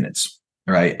 5 minutes,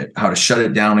 right? How to shut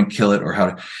it down and kill it,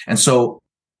 and so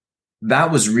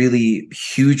that was really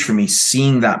huge for me,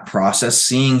 seeing that process,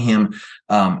 seeing him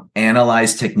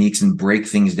analyze techniques and break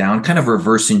things down, kind of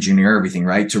reverse engineer everything,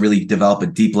 right? To really develop a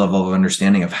deep level of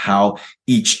understanding of how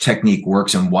each technique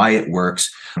works and why it works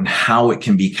and how it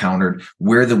can be countered,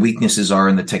 where the weaknesses are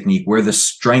in the technique, where the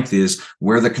strength is,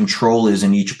 where the control is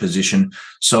in each position.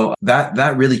 So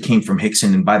that really came from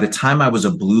Rickson. And by the time I was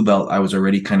a blue belt, I was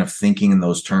already kind of thinking in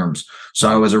those terms. So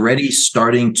I was already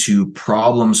starting to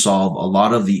problem solve a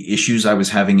lot of the issues I was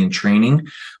having in training.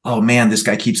 Oh man, this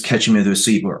guy keeps catching me to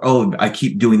sleep, or, oh, I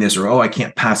keep doing this, or, oh, I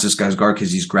can't pass this guy's guard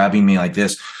because he's grabbing me like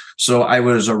this. So I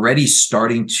was already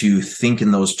starting to think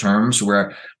in those terms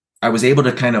where I was able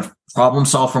to kind of problem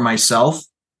solve for myself.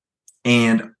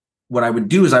 And what I would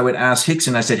do is I would ask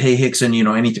Rickson, I said, hey, Rickson,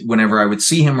 whenever I would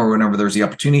see him or whenever there's the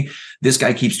opportunity, this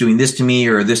guy keeps doing this to me,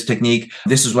 or this technique,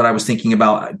 this is what I was thinking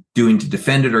about doing to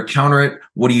defend it or counter it.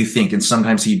 What do you think? And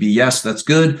sometimes he'd be, yes, that's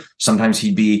good. Sometimes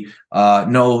he'd be,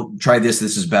 no, try this.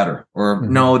 This is better. Or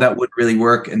no, that would really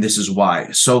work. And this is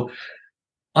why. So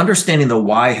understanding the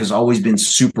why has always been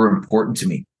super important to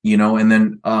me, and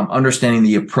then understanding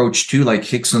the approach too, like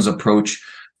Rickson's approach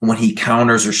when he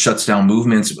counters or shuts down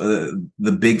movements.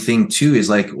 The big thing too is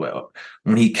like, well,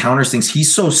 when he counters things,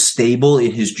 he's so stable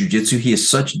in his jiu-jitsu. He has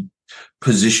such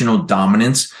positional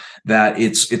dominance that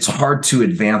it's hard to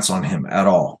advance on him at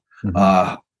all.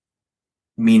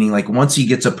 Meaning like once he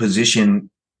gets a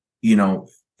position,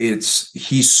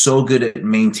 he's so good at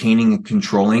maintaining and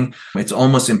controlling. It's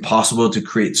almost impossible to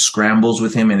create scrambles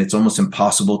with him, and it's almost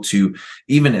impossible to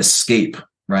even escape,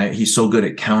 right? He's so good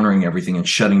at countering everything and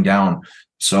shutting down.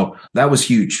 So that was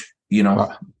huge,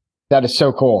 That is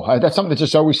so cool. That's something that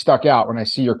just always stuck out when I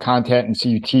see your content and see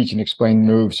you teach and explain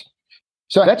moves.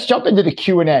 So let's jump into the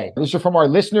Q&A. These are from our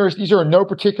listeners. These are in no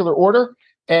particular order.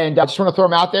 And I just want to throw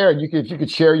them out there. And if you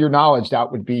could share your knowledge,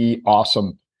 that would be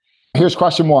awesome. Here's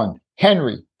question 1.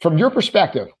 Henry, from your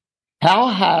perspective, how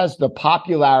has the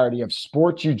popularity of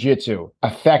sport jiu-jitsu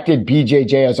affected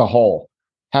BJJ as a whole?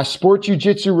 Has sport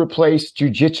jiu-jitsu replaced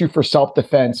jiu-jitsu for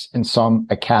self-defense in some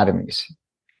academies?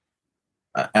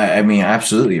 I mean,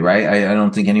 absolutely, right? I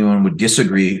don't think anyone would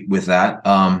disagree with that.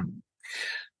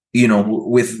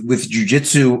 With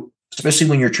jiu-jitsu, especially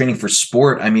when you're training for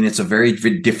sport, I mean, it's a very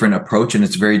different approach and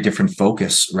it's a very different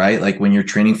focus, right? Like when you're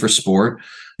training for sport,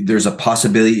 there's a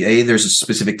possibility, there's a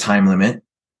specific time limit,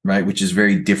 right? Which is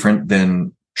very different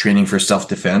than training for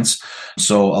self-defense.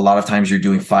 So a lot of times you're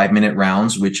doing 5-minute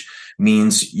rounds, which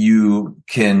means you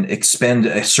can expend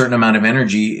a certain amount of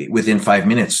energy within 5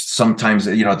 minutes. Sometimes,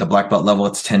 at the black belt level,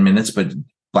 it's 10 minutes, but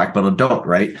black belt adult,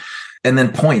 right? And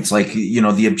then points, like,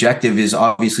 the objective is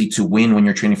obviously to win when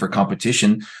you're training for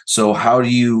competition. So how do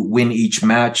you win each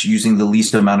match using the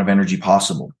least amount of energy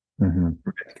possible?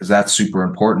 Because that's super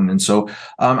important. And so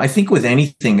I think with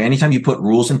anything, anytime you put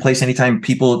rules in place, anytime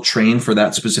people train for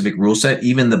that specific rule set,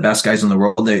 even the best guys in the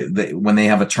world, they when they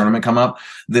have a tournament come up,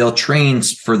 they'll train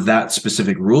for that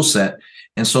specific rule set.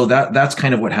 And so that's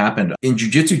kind of what happened in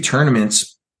jiu-jitsu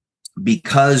tournaments,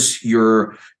 because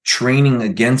you're training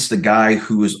against a guy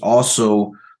who is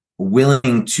also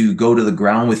willing to go to the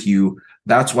ground with you.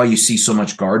 That's why you see so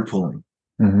much guard pulling,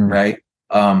 right?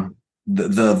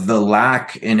 the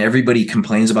lack, and everybody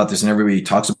complains about this and everybody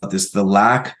talks about this, the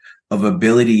lack of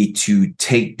ability to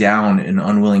take down an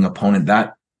unwilling opponent,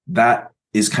 that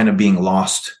is kind of being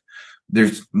lost.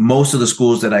 There's most of the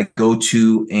schools that I go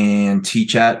to and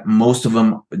teach at, most of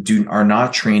them are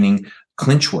not training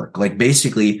clinch work, like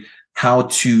basically how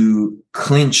to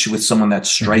clinch with someone that's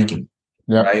striking.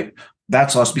 Yep. Right?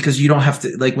 That's lost because you don't have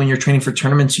to, like when you're training for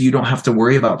tournaments, you don't have to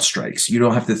worry about strikes. You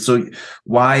don't have to. So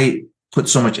why put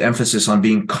so much emphasis on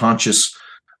being conscious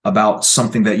about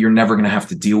something that you're never going to have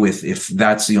to deal with if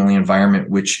that's the only environment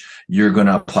which you're going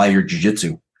to apply your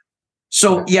jiu-jitsu?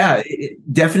 So yeah,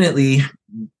 definitely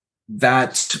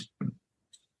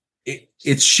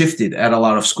it's shifted at a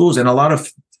lot of schools, and a lot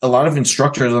of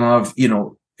instructors and a lot of,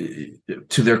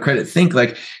 to their credit, think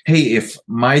like, hey, if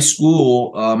my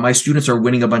school, my students are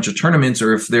winning a bunch of tournaments,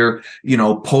 or if they're,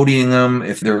 podiuming them,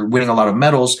 if they're winning a lot of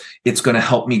medals, it's going to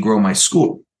help me grow my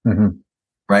school. Mm-hmm.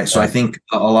 Right. So I think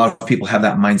a lot of people have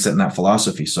that mindset and that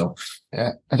philosophy. So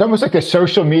yeah, it's almost like the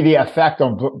social media effect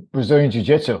on Brazilian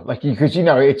Jiu-Jitsu. Like, because, you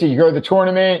go to the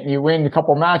tournament, you win a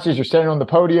couple of matches, you're standing on the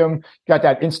podium, you got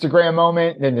that Instagram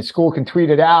moment, and then the school can tweet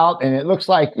it out. And it looks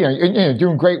like, you're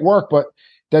doing great work, but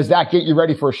does that get you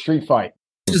ready for a street fight?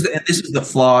 This is the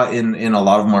flaw in a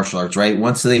lot of martial arts, right?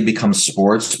 Once they become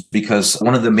sports, because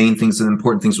one of the main things and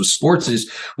important things with sports is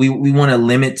we want to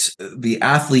limit the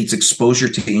athlete's exposure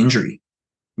to injury,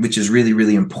 which is really,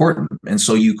 really important. And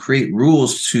so you create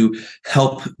rules to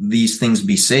help these things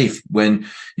be safe. When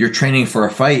you're training for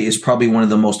a fight, is probably one of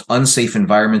the most unsafe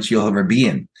environments you'll ever be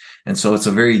in. And so it's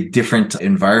a very different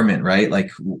environment, right?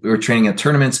 Like we're training at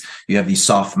tournaments, you have these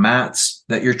soft mats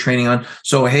that you're training on.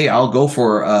 So, hey, I'll go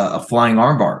for a flying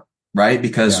armbar, right?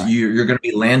 Because you're going to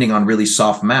be landing on really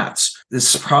soft mats.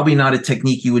 This is probably not a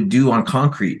technique you would do on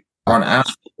concrete or on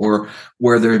asphalt, or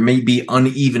where there may be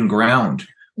uneven ground,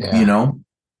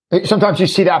 Sometimes you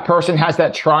see that person has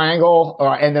that triangle,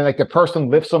 and then like the person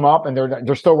lifts them up, and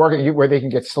they're still working where they can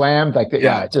get slammed. Like,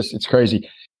 it's crazy.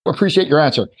 Appreciate your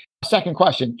answer. Second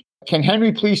question: can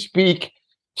Henry please speak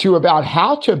to about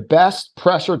how to best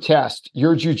pressure test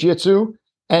your jiu-jitsu?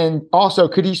 And also,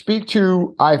 could he speak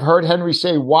to, I've heard Henry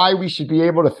say, why we should be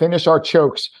able to finish our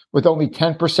chokes with only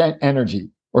 10% energy,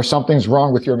 or something's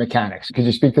wrong with your mechanics? Could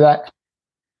you speak to that?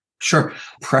 Sure.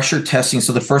 Pressure testing.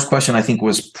 So the first question, I think,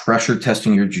 was pressure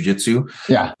testing your jiu-jitsu.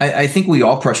 Yeah. I think we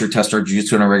all pressure test our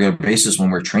jiu-jitsu on a regular basis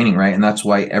when we're training, right? And that's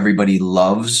why everybody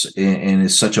loves and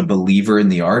is such a believer in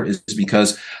the art, is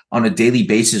because on a daily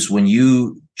basis, when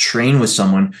you train with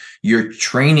someone, you're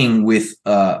training with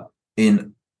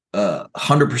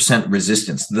 100%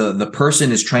 resistance. The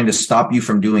person is trying to stop you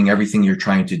from doing everything you're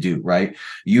trying to do, right?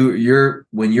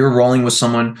 When you're rolling with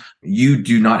someone, you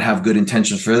do not have good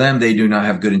intentions for them. They do not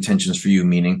have good intentions for you,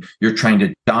 meaning you're trying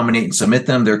to dominate and submit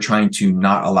them. They're trying to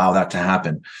not allow that to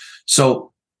happen.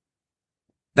 So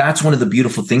that's one of the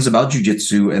beautiful things about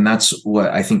jiu-jitsu. And that's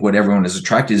what I think what everyone is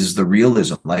attracted is the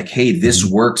realism. Like, hey, this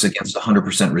works against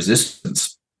 100%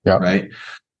 resistance, right?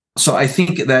 So I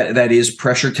think that is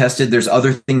pressure tested. There's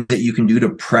other things that you can do to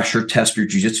pressure test your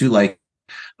jiu-jitsu. Like,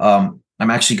 I'm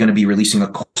actually going to be releasing a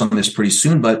course on this pretty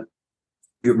soon, but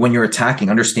when you're attacking,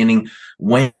 understanding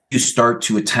when you start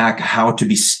to attack, how to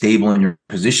be stable in your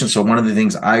position. So one of the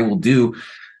things I will do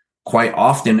quite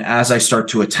often as I start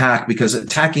to attack, because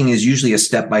attacking is usually a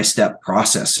step-by-step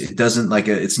process. It doesn't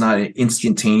it's not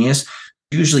instantaneous,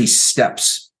 usually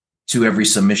steps to every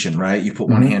submission, right? You put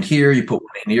one hand here, you put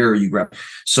one hand here, or you grab.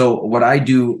 So what I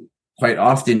do quite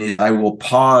often is I will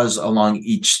pause along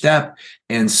each step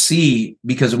and see,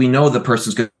 because we know the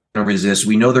person's going to resist.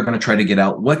 We know they're going to try to get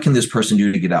out. What can this person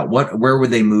do to get out? Where would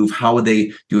they move? How would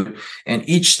they do it? And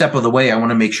each step of the way, I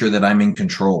want to make sure that I'm in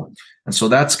control. And so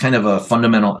that's kind of a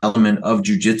fundamental element of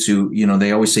jiu-jitsu.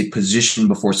 They always say position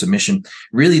before submission.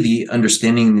 Really, the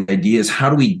understanding, the idea is, how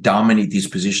do we dominate these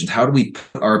positions? How do we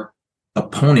put our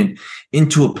opponent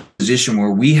into a position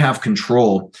where we have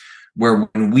control, where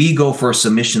when we go for a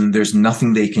submission, there's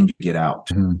nothing they can get out,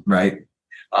 right?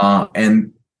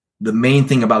 And the main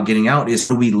thing about getting out is,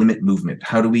 how do we limit movement?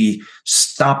 How do we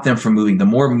stop them from moving? The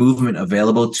more movement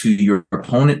available to your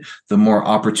opponent, the more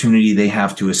opportunity they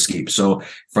have to escape. So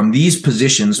from these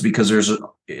positions, because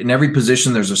in every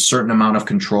position, there's a certain amount of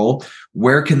control.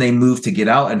 Where can they move to get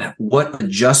out? And what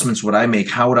adjustments would I make?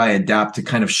 How would I adapt to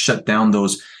kind of shut down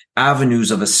those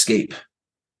avenues of escape?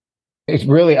 It's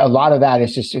really, a lot of that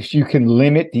is just if you can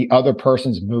limit the other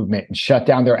person's movement and shut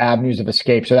down their avenues of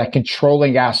escape. So that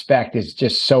controlling aspect is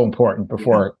just so important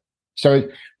before. So,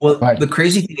 well, the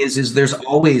crazy thing is there's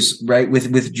always, right,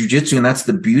 with jiu-jitsu, and that's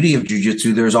the beauty of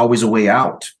jiu-jitsu, there's always a way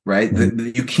out, right?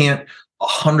 You can't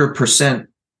 100%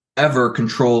 ever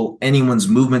control anyone's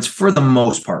movements for the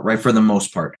most part, right? For the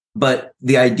most part. But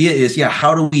the idea is,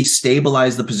 how do we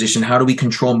stabilize the position? How do we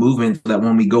control movement so that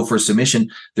when we go for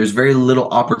submission, there's very little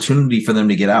opportunity for them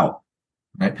to get out,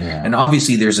 right? Yeah. And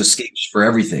obviously there's escapes for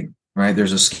everything, right?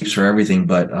 There's escapes for everything,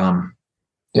 but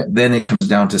then it comes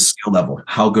down to skill level.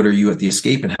 How good are you at the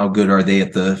escape and how good are they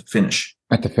at the finish?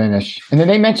 At the finish. And then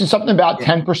they mentioned something about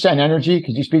 10% energy.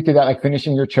 Could you speak to that, like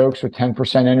finishing your chokes with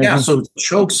 10% energy? Yeah, so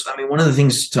chokes, I mean, one of the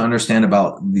things to understand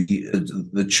about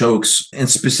the chokes, and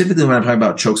specifically when I'm talking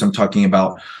about chokes, I'm talking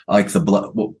about like the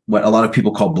blood, what a lot of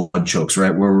people call blood chokes,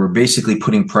 right? Where we're basically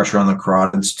putting pressure on the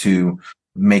carotids to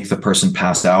make the person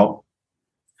pass out.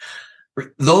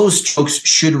 Those chokes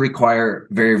should require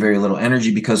very, very little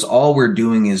energy because all we're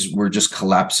doing is we're just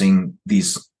collapsing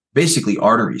these basically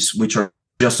arteries, which are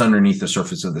just underneath the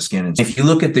surface of the skin. And if you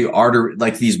look at the artery,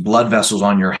 like these blood vessels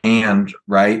on your hand,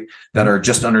 right, that are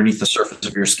just underneath the surface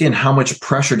of your skin, how much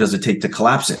pressure does it take to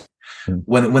collapse it?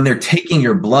 When they're taking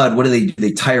your blood, what do?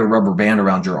 They tie a rubber band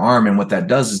around your arm. And what that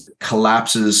does is it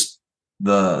collapses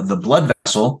the blood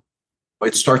vessel.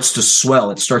 It starts to swell.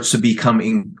 It starts to become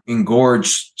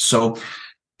engorged. So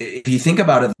if you think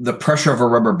about it, the pressure of a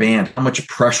rubber band, how much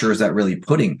pressure is that really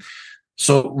putting?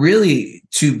 So really,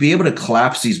 to be able to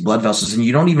collapse these blood vessels, and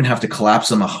you don't even have to collapse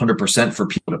them 100% for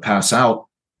people to pass out,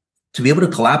 to be able to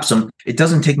collapse them, it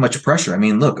doesn't take much pressure. I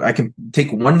mean, look, I can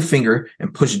take one finger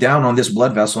and push down on this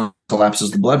blood vessel and it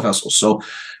collapses the blood vessel. So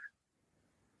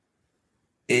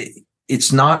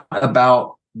it's not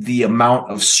about the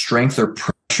amount of strength or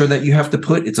pressure that you have to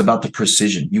put. It's about the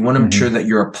precision. You want to make sure that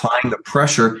you're applying the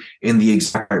pressure in the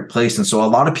exact right place. And so a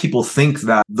lot of people think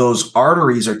that those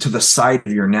arteries are to the side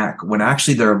of your neck when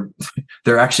actually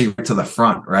they're actually right to the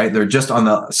front, right? They're just on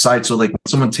the side. So like when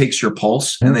someone takes your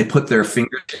pulse and they put their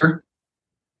finger here,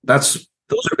 those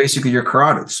are basically your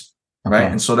carotids, right?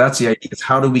 And so that's the idea. Is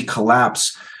how do we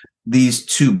collapse these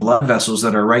two blood vessels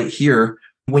that are right here?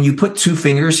 When you put two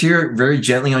fingers here very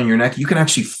gently on your neck, you can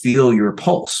actually feel your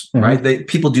pulse, right?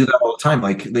 People do that all the time.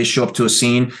 Like they show up to a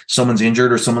scene, someone's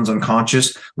injured or someone's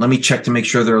unconscious. Let me check to make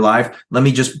sure they're alive. Let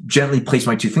me just gently place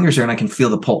my two fingers here and I can feel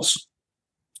the pulse.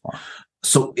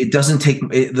 So it doesn't take,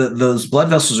 those blood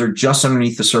vessels are just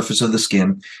underneath the surface of the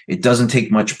skin. It doesn't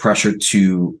take much pressure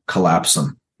to collapse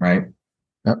them, right?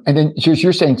 And then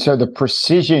you're saying, so the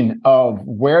precision of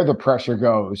where the pressure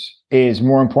goes is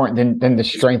more important than the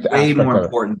strength. It's way more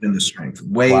important than the strength.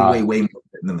 Way more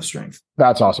important than the strength.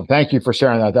 That's awesome. Thank you for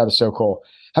sharing that. That is so cool.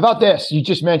 How about this? You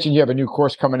just mentioned you have a new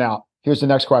course coming out. Here's the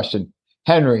next question.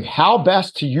 Henry, how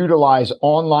best to utilize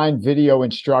online video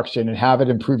instruction and have it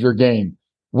improve your game?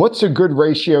 What's a good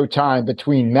ratio time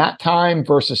between mat time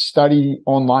versus study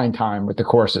online time with the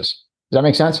courses? Does that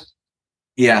make sense?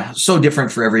 Yeah, so different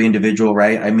for every individual,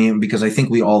 right? I mean, because I think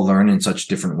we all learn in such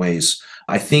different ways.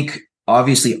 I think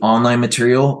obviously online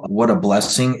material, what a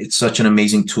blessing. It's such an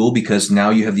amazing tool because now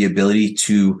you have the ability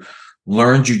to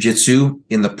learn jujitsu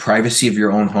in the privacy of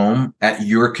your own home at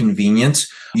your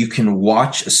convenience. You can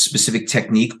watch a specific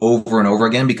technique over and over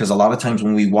again because a lot of times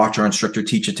when we watch our instructor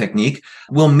teach a technique,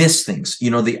 we'll miss things.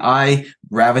 You know, the eye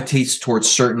gravitates towards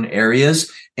certain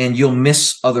areas and you'll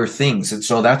miss other things. And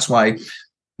so that's why,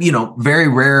 you know, very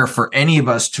rare for any of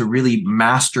us to really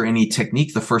master any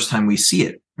technique the first time we see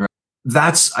it. Right?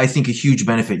 That's, I think, a huge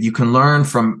benefit. You can learn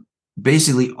from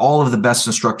basically all of the best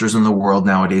instructors in the world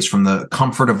nowadays from the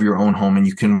comfort of your own home. And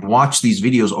you can watch these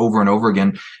videos over and over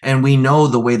again. And we know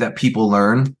the way that people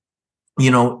learn. You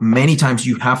know, many times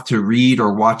you have to read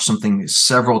or watch something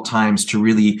several times to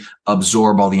really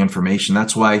absorb all the information.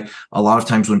 That's why a lot of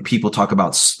times when people talk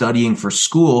about studying for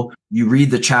school, you read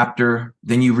the chapter,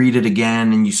 then you read it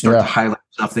again and you start to highlight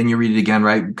stuff, then you read it again,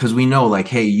 right? Because we know like,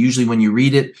 hey, usually when you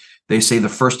read it, they say the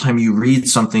first time you read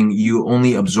something, you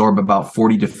only absorb about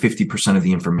 40 to 50% of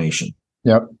the information.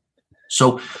 Yep.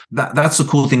 So that's the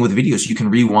cool thing with videos. You can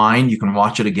rewind, you can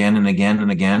watch it again and again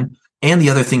and again. And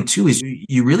the other thing too is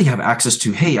you really have access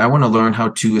to, hey, I want to learn how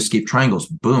to escape triangles.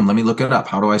 Boom, let me look it up.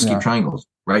 How do I escape triangles?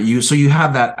 Right? So you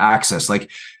have that access.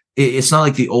 Like it's not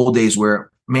like the old days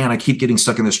where, man, I keep getting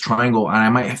stuck in this triangle and I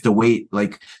might have to wait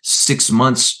like 6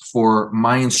 months for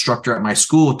my instructor at my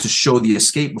school to show the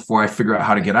escape before I figure out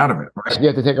how to get out of it. Right? You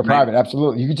have to take a private.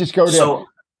 Absolutely. You can just go to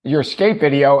your escape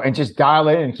video and just dial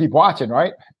in and keep watching,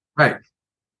 right? Right.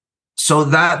 So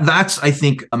that's, I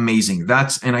think, amazing.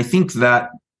 And I think that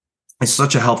it's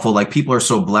such a helpful, like people are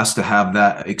so blessed to have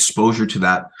that exposure to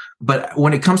that But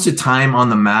when it comes to time on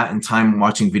the mat and time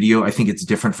watching video, I think it's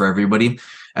different for everybody.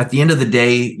 At the end of the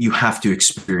day, you have to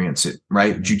experience it,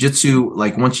 right? Jiu-jitsu,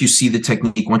 like once you see the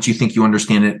technique, once you think you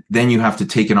understand it, then you have to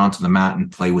take it onto the mat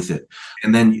and play with it.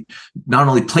 And then not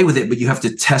only play with it, but you have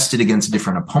to test it against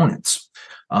different opponents.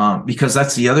 Because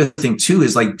that's the other thing too,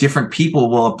 is like different people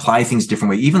will apply things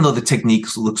different way. Even though the technique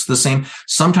looks the same,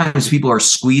 sometimes people are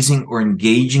squeezing or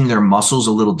engaging their muscles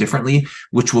a little differently,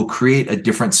 which will create a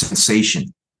different sensation.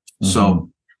 Mm-hmm. So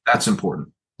that's important.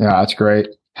 Yeah, that's great.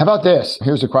 How about this?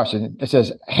 Here's a question. It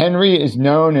says, Henry is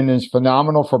known and is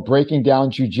phenomenal for breaking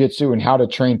down jiu-jitsu and how to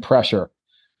train pressure.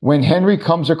 When Henry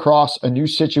comes across a new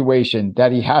situation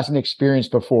that he hasn't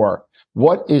experienced before,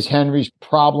 what is Henry's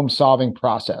problem-solving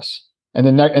process? And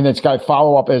then it's got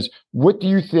follow up is, what do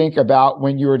you think about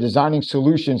when you are designing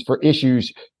solutions for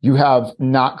issues you have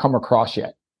not come across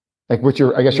yet? Like what's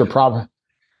your problem?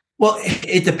 Well,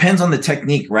 it depends on the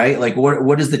technique, right? Like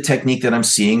what is the technique that I'm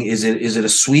seeing? Is it a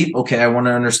sweep? Okay, I want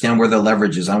to understand where the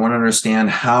leverage is. I want to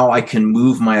understand how I can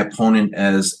move my opponent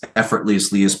as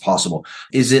effortlessly as possible.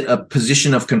 Is it a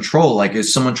position of control? Like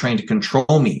is someone trying to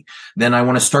control me? Then I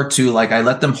want to start to I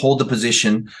let them hold the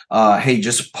position. Hey,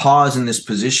 just pause in this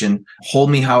position. Hold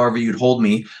me however you'd hold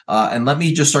me. And let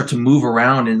me just start to move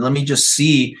around and let me just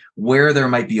see where there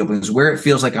might be openings, where it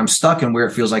feels like I'm stuck and where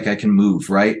it feels like I can move,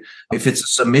 right? If it's a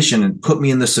submission, and put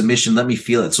me in the submission, let me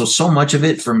feel it. So much of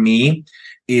it for me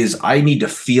is I need to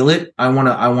feel it. I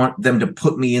want them to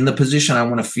put me in the position. I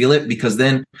want to feel it, because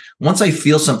then once I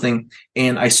feel something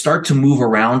and I start to move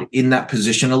around in that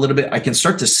position a little bit, I can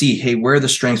start to see, hey, where are the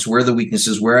strengths, where are the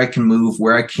weaknesses, where I can move,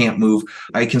 where I can't move.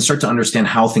 I can start to understand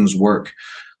how things work.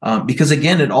 Because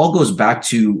again, it all goes back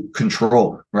to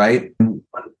control, right?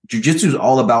 Jiu-jitsu is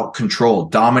all about control,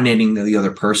 dominating the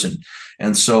other person.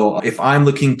 And so if I'm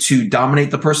looking to dominate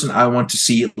the person, I want to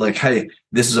see like, hey,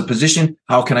 this is a position.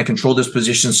 How can I control this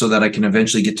position so that I can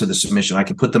eventually get to the submission? I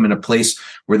can put them in a place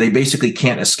where they basically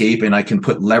can't escape, and I can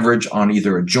put leverage on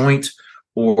either a joint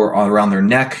or around their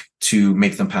neck to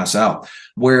make them pass out.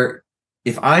 Where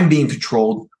if I'm being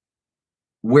controlled,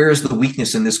 where is the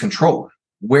weakness in this control?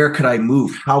 Where could I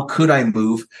move? How could I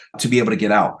move to be able to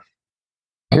get out?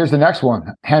 Here's the next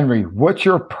one. Henry, what's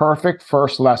your perfect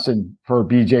first lesson for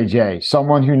BJJ?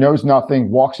 Someone who knows nothing,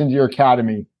 walks into your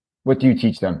academy. What do you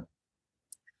teach them?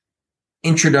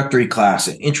 Introductory class.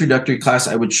 Introductory class,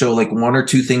 I would show like one or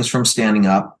two things from standing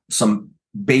up, some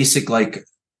basic like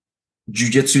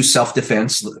jiu-jitsu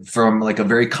self-defense from like a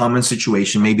very common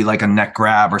situation, maybe like a neck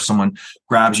grab or someone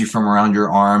grabs you from around your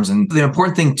arms. And the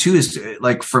important thing too is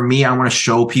like, for me, I want to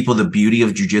show people the beauty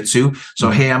of jiu-jitsu. So,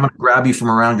 hey, I'm going to grab you from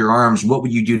around your arms. What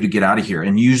would you do to get out of here?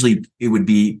 And usually it would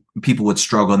be people would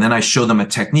struggle. And then I show them a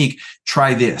technique.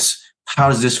 Try this. How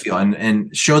does this feel?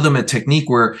 And show them a technique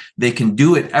where they can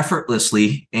do it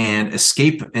effortlessly and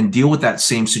escape and deal with that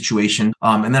same situation.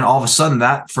 And then all of a sudden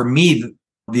that, for me,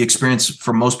 the experience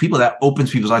for most people, that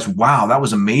opens people's eyes. Wow, that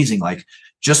was amazing. Like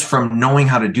just from knowing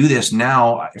how to do this,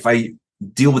 now if I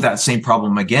deal with that same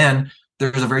problem again,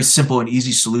 there's a very simple and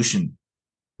easy solution,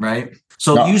 right?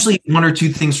 So usually one or two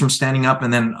things from standing up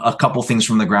and then a couple things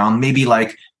from the ground, maybe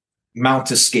like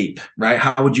mount escape, right?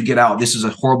 How would you get out? This is a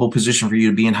horrible position for you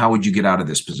to be in. How would you get out of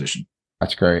this position?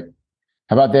 That's great.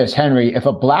 How about this, Henry? If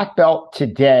a black belt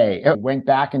today went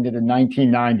back into the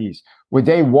 1990s, would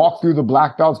they walk through the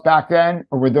black belts back then,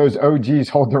 or would those OGs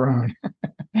hold their own?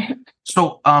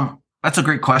 So that's a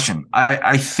great question.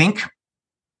 I think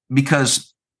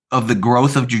because of the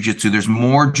growth of jiu-jitsu, there's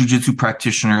more jiu-jitsu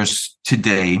practitioners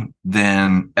today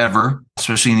than ever,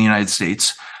 especially in the United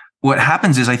States. What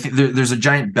happens is I think there's a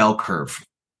giant bell curve,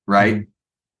 right? Mm-hmm.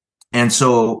 And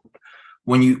so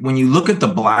when you look at the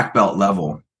black belt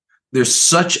level, there's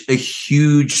such a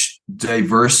huge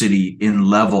diversity in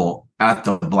level at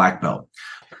the black belt.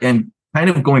 And kind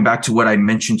of going back to what I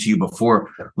mentioned to you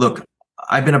before, look,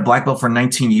 I've been a black belt for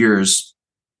 19 years,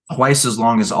 twice as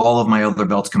long as all of my other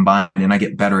belts combined, and I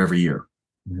get better every year.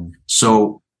 Mm-hmm.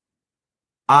 So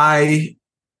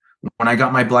when I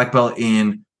got my black belt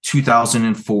in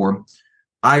 2004,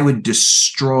 I would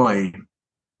destroy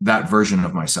that version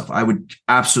of myself. I would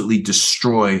absolutely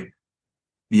destroy,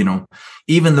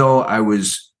 even though I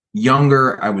was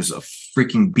younger, I was a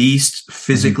freaking beast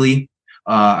physically.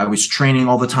 Mm-hmm. I was training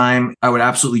all the time. I would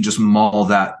absolutely just maul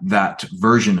that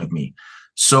version of me.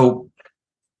 So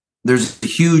there's a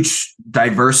huge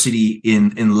diversity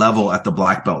in level at the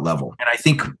black belt level. And I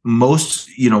think most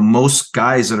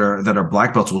guys that are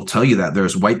black belts will tell you that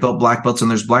there's white belt black belts and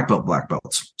there's black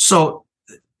belts. So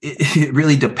it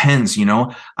really depends,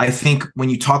 I think when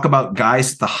you talk about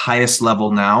guys at the highest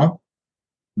level now,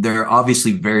 they're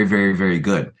obviously very, very, very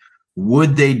good.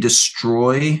 Would they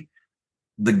destroy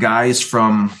the guys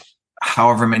from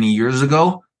however many years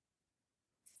ago,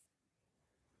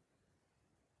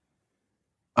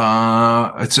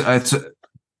 it's a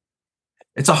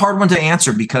hard one to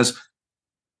answer because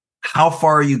how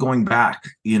far are you going back?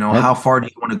 How far do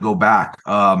you want to go back?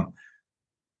 30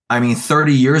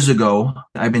 years ago,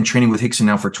 I've been training with Rickson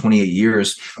now for 28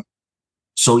 years.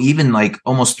 So even like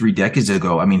almost 3 decades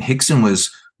ago, Rickson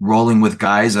was rolling with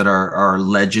guys that are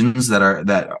legends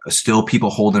that still people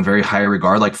hold in very high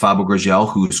regard, like Fabio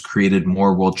Gurgel, who's created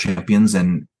more world champions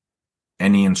than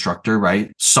any instructor,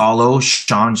 right? Salo,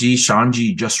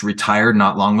 Shanji just retired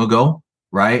not long ago,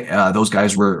 right? Those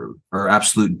guys are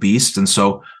absolute beasts. And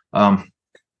so, how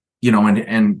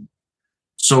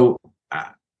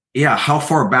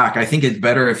far back? I think it's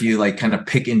better if you like kind of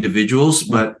pick individuals,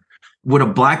 but with a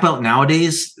black belt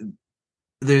nowadays,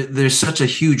 there's such a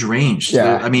huge range.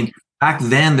 Yeah. Back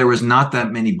then there was not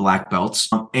that many black belts,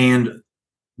 and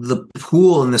the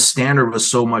pool and the standard was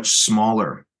so much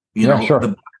smaller. Sure. The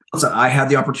black belts that I had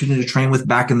the opportunity to train with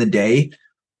back in the day,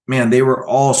 man, they were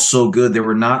all so good. There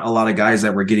were not a lot of guys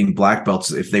that were getting black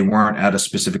belts if they weren't at a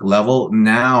specific level.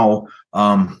 Now,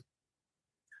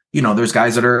 there's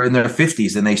guys that are in their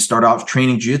 50s and they start off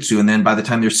training jiu-jitsu, and then by the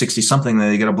time they're 60 something, then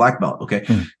they get a black belt. Okay.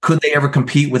 Could they ever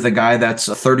compete with a guy that's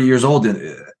 30 years old,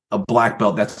 a black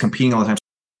belt that's competing all the time?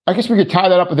 I guess we could tie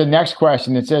that up with the next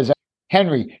question that says,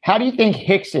 Henry, how do you think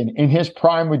Rickson in his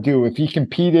prime would do if he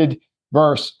competed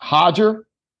versus Roger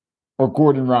or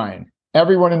Gordon Ryan?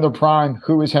 Everyone in their prime,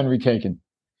 who is Henry taking?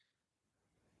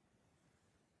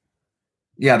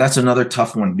 Yeah, that's another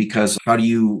tough one because how do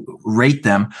you rate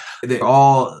them? They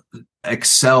all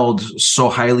excelled so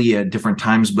highly at different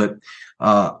times, but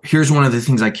here's one of the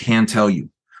things I can tell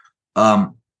you.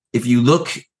 If you look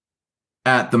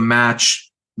at the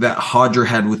match that Roger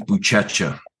had with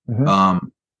Buchecha,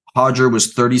 Roger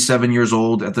was 37 years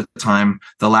old at the time,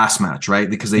 the last match, right?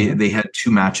 Because they had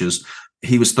 2 matches.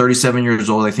 He was 37 years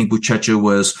old. I think Buchecha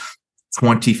was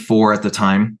 24 at the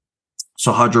time.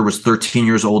 So Roger was 13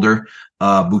 years older.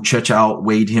 Buchecha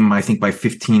outweighed him, I think, by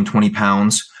 15, 20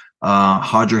 pounds.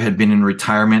 Roger had been in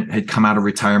retirement, had come out of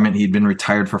retirement. He'd been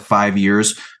retired for 5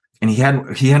 years, and he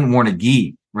hadn't worn a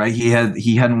gi, right? He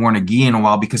hadn't worn a gi in a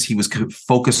while because he was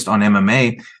focused on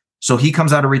MMA. So he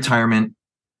comes out of retirement.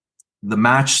 The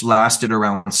match lasted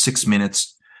around 6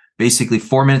 minutes, basically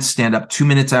 4 minutes stand up, 2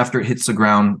 minutes after it hits the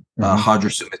ground,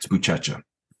 Roger submits Buchecha.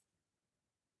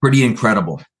 Pretty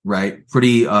incredible, right?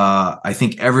 I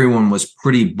think everyone was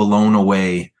pretty blown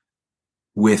away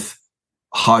with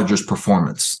Roger's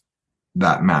performance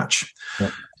that match.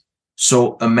 Yep.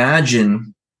 So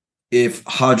imagine if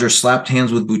Roger slapped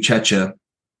hands with Buchecha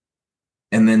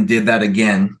and then did that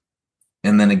again,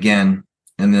 and then again,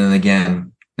 and then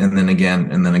again, and then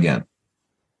again, and then again.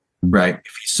 Right.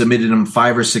 If he submitted him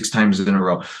 5 or 6 times in a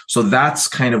row. So that's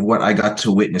kind of what I got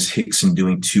to witness Rickson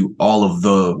doing to all of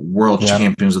the world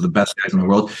champions of the best guys in the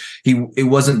world. It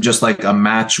wasn't just like a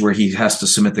match where he has to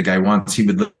submit the guy once.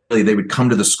 They would come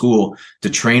to the school to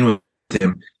train with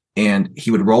him, and he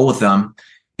would roll with them.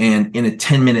 And in a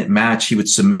 10-minute match, he would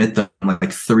submit them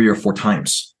like 3 or 4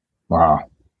 times. Wow.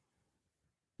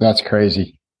 That's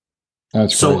crazy.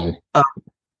 That's crazy.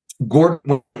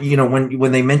 Gordon,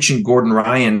 when they mentioned Gordon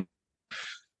Ryan,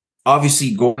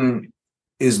 obviously Gordon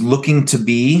is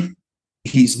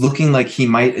he's looking like he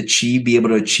might be able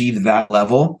to achieve that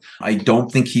level. I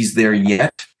don't think he's there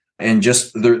yet. And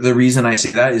just the reason I say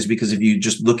that is because if you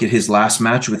just look at his last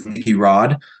match with Nicky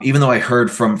Rod, even though I heard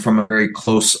from a very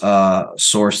close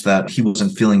source that he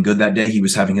wasn't feeling good that day, he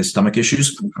was having his stomach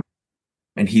issues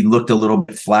and he looked a little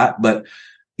bit flat, but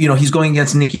he's going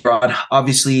against Nicky Rod.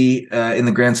 Obviously, in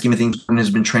the grand scheme of things, Gordon has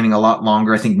been training a lot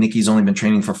longer. I think Nicky's only been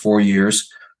training for 4 years.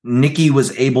 Nicky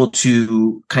was able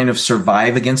to kind of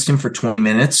survive against him for 20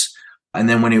 minutes. And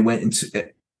then when it went into,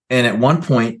 and at one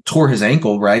point tore his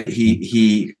ankle, right?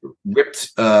 He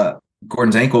ripped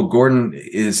Gordon's ankle. Gordon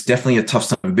is definitely a tough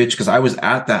son of a bitch because I was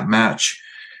at that match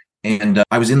and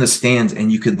I was in the stands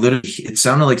and you could literally, it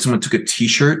sounded like someone took a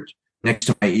t-shirt next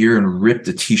to my ear and ripped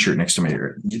the t-shirt next to my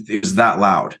ear. It was that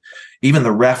loud. Even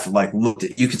the ref looked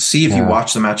at, you could see if you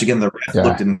watch the match again, the ref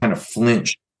looked and kind of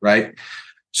flinched, right?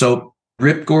 So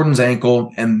ripped Gordon's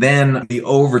ankle, and then the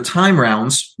overtime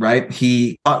rounds, right?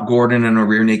 He caught Gordon in a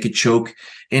rear naked choke.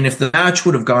 And if the match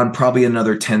would have gone probably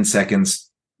another 10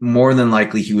 seconds, more than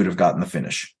likely he would have gotten the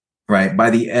finish, right? By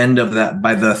the end of that,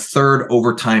 by the third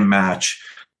overtime match,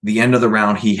 the end of the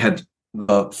round, he had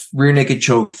a rear naked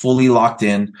choke fully locked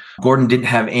in. Gordon didn't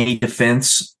have any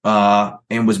defense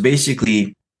and was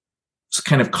basically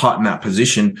kind of caught in that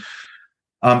position.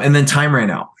 And then time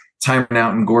ran out. timing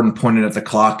out, and Gordon pointed at the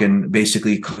clock and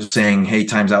basically saying, hey,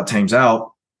 time's out, time's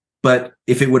out. But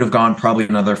if it would have gone probably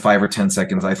another 5 or 10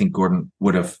 seconds, I think Gordon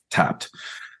would have tapped.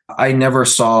 I never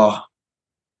saw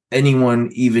anyone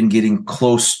even getting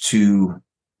close to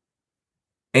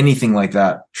anything like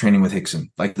that training with Rickson.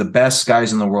 Like the best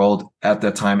guys in the world at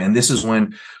that time. And this is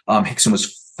when Rickson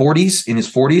was in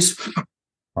his 40s,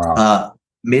 Wow.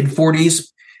 mid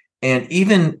 40s. And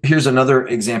even here's another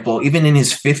example, even in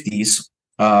his 50s.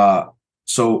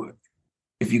 So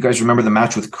if you guys remember the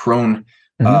match with Crone,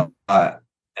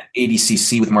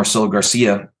 ADCC with Marcelo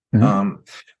Garcia, Crone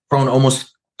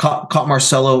almost caught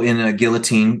Marcelo in a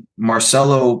guillotine.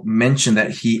 Marcelo mentioned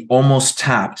that he almost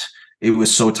tapped. It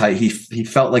was so tight. He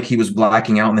felt like he was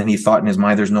blacking out, and then he thought in his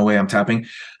mind, "There's no way I'm tapping."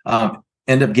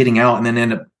 End up getting out, and then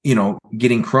end up,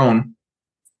 getting Crone.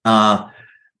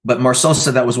 But Marcelo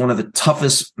said that was one of the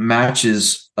toughest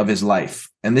matches of his life,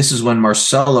 and this is when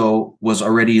Marcelo was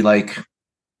already like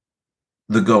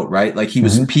the GOAT, right? Like he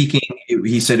was peaking.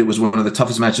 He said it was one of the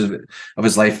toughest matches of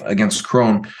his life against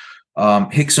Crone.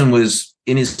 Rickson was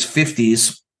in his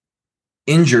 50s,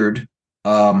 injured.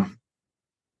 Not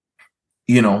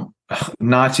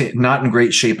in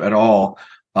great shape at all.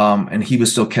 And he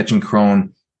was still catching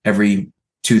Crone every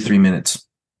 2-3 minutes.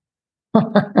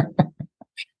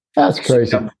 That's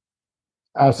crazy. Yeah.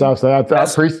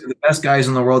 The best guys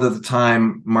in the world at the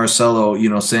time, Marcelo,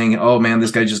 saying, "Oh man,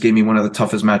 this guy just gave me one of the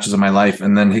toughest matches of my life."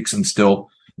 And then Rickson still,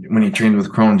 when he trained with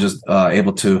Crone, just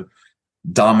able to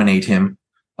dominate him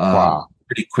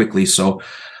pretty quickly. So,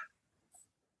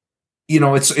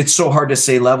 it's so hard to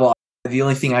say level. The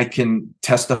only thing I can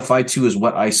testify to is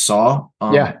what I saw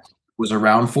was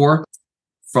around for.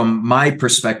 From my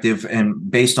perspective and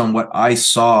based on what I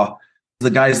saw, the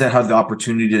guys that had the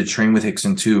opportunity to train with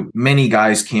Rickson too, many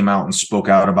guys came out and spoke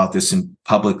out about this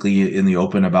publicly in the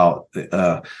open about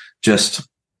just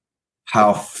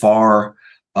how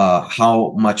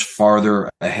much farther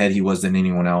ahead he was than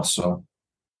anyone else. So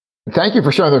thank you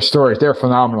for sharing those stories. They're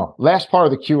phenomenal. Last part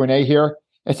of the Q&A here.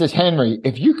 It says, Henry,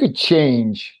 if you could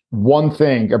change one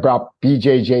thing about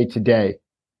BJJ today,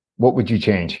 what would you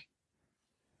change?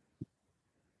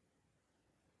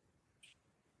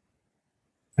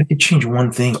 I could change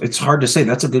one thing. It's hard to say.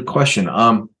 That's a good question.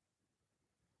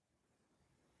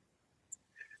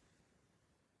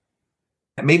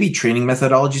 Maybe training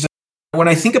methodologies. When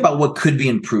I think about what could be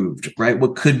improved, right?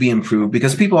 What could be improved?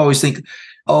 Because people always think,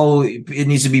 oh, it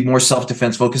needs to be more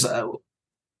self-defense focused.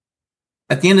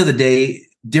 At the end of the day,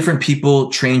 different people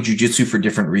train jiu-jitsu for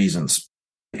different reasons.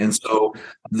 And so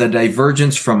the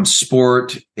divergence from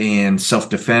sport and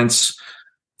self-defense,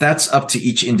 that's up to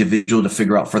each individual to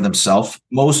figure out for themselves.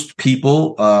 Most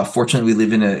people, fortunately, we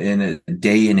live in a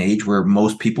day and age where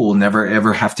most people will never,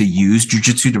 ever have to use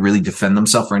jiu-jitsu to really defend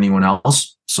themselves or anyone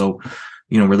else. So,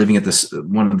 we're living at this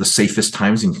one of the safest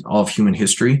times in all of human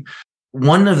history.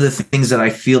 One of the things that I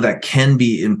feel that can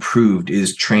be improved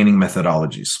is training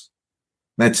methodologies.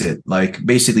 That's it. Like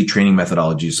basically training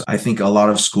methodologies. I think a lot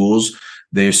of schools,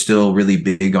 they're still really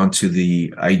big onto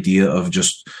the idea of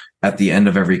just at the end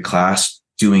of every class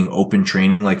doing open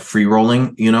training, like free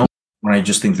rolling, when I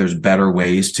just think there's better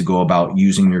ways to go about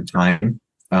using your time.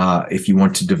 If you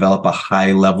want to develop a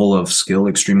high level of skill,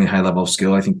 extremely high level of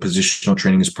skill, I think positional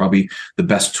training is probably the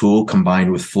best tool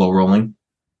combined with flow rolling.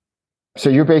 So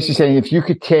you're basically saying if you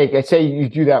could take, let's say you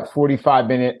do that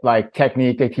 45-minute like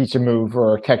technique, they teach a move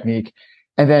or a technique.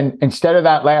 And then instead of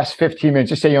that last 15 minutes,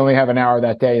 just say you only have an hour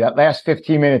that day, that last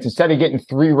 15 minutes, instead of getting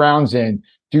 3 rounds in,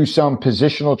 do some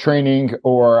positional training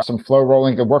or some flow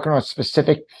rolling and working on a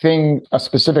specific thing, a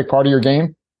specific part of your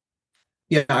game?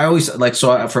 Yeah, I always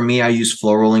so for me, I use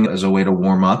flow rolling as a way to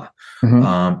warm up.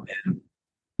 And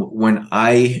when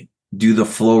I do the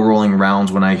flow rolling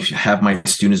rounds, when I have my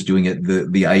students doing it,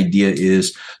 the idea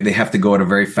is they have to go at a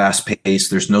very fast pace.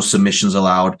 There's no submissions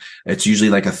allowed. It's usually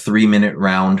like a 3-minute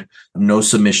round, no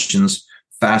submissions,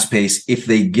 fast pace. If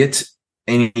they get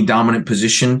any dominant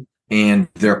position and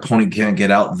their opponent can't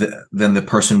get out, then the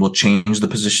person will change the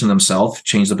position themselves,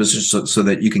 change the position so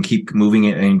that you can keep moving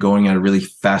it and going at a really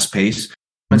fast pace.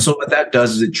 And so what that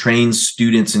does is it trains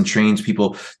students and trains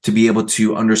people to be able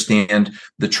to understand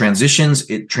the transitions.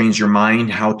 It trains your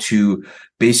mind how to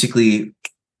basically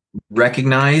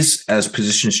recognize as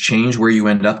positions change where you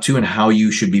end up to and how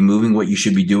you should be moving, what you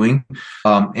should be doing.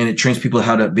 And it trains people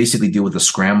how to basically deal with the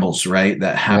scrambles, right,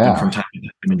 that happen from time to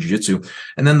time in jiu-jitsu.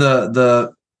 And then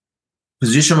the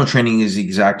positional training is the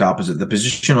exact opposite. The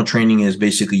positional training is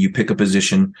basically you pick a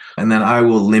position and then I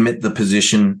will limit the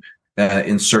position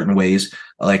in certain ways,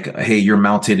 like, hey, you're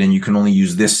mounted and you can only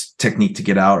use this technique to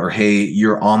get out, or hey,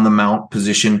 you're on the mount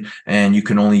position and you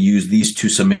can only use these 2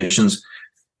 submissions.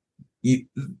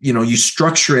 you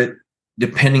structure it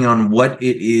depending on what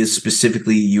it is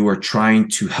specifically you are trying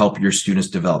to help your students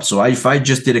develop. So if I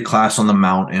just did a class on the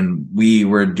mount and we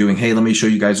were doing, hey, let me show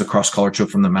you guys a cross collar choke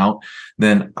from the mount,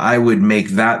 then I would make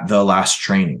that the last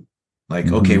training.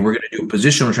 Like, okay, we're going to do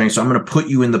positional training. So I'm going to put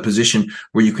you in the position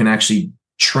where you can actually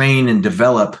train and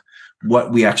develop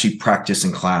what we actually practice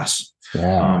in class.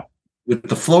 Yeah. With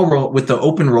the flow roll, with the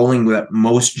open rolling that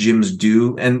most gyms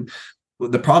do. And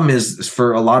the problem is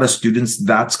for a lot of students,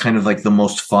 that's kind of like the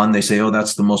most fun. They say, oh,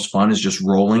 that's the most fun, is just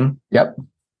rolling. Yep.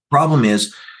 Problem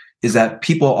is that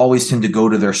people always tend to go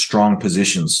to their strong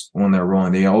positions when they're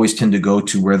rolling. They always tend to go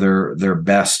to where they're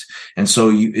best. And so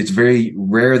it's very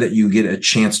rare that you get a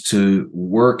chance to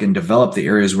work and develop the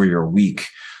areas where you're weak.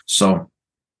 So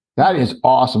that is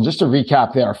awesome. Just to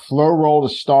recap there, flow roll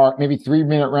to start, maybe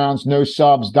 3-minute rounds, no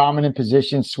subs, dominant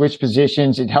positions, switch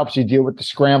positions. It helps you deal with the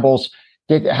scrambles.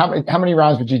 How many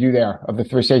rounds would you do there of the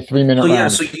 3-minute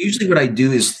rounds? So usually what I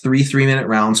do is 3-minute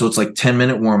rounds. So it's like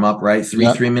 10-minute warm up, right?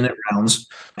 3-minute rounds.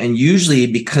 And usually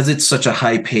because it's such a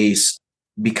high pace,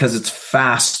 because it's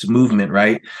fast movement,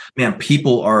 right? Man,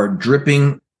 people are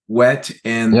dripping wet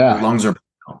and their lungs are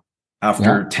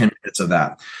after 10 minutes of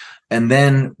that. And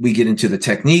then we get into the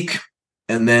technique.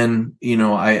 And then,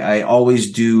 I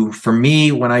always do, for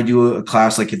me, when I do a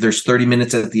class, like if there's 30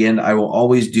 minutes at the end, I will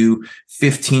always do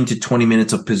 15 to 20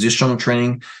 minutes of positional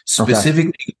training,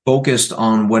 specifically focused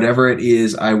on whatever it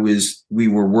is we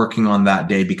were working on that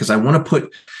day, because I want to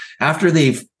put, after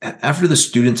the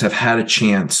students have had a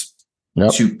chance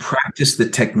to practice the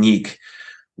technique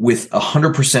with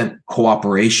 100%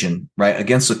 cooperation, right,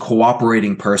 against a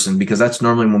cooperating person, because that's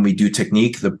normally when we do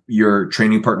technique, your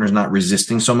training partner is not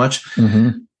resisting so much.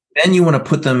 Then you want to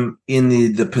put them in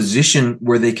the position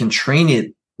where they can train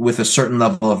it with a certain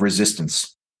level of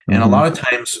resistance. And a lot of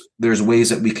times there's ways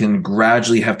that we can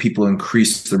gradually have people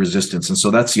increase the resistance. And so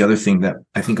that's the other thing that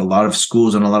I think a lot of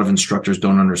schools and a lot of instructors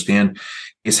don't understand,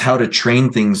 is how to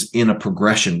train things in a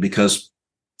progression. Because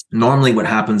normally what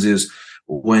happens is,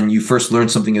 when you first learn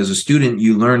something as a student,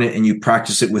 you learn it and you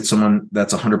practice it with someone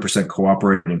that's 100%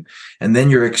 cooperating. And then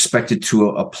you're expected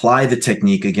to apply the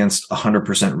technique against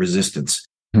 100% resistance.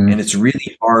 And it's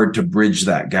really hard to bridge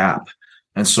that gap.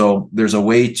 And so there's a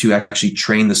way to actually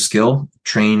train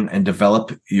and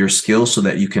develop your skill so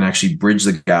that you can actually bridge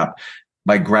the gap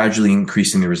by gradually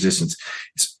increasing the resistance.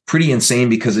 It's pretty insane,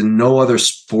 because in no other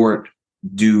sport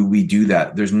do we do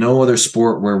that. There's no other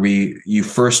sport where you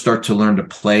first start to learn to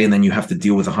play and then you have to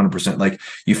deal with 100%. Like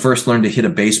you first learn to hit a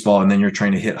baseball and then you're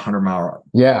trying to hit 100-mile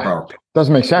per hour.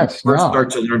 Doesn't make sense. You first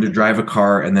start to learn to drive a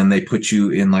car and then they put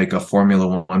you in like a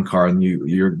Formula One car and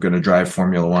you're going to drive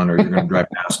Formula One, or you're going to drive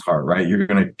NASCAR, right? You're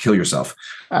going to kill yourself.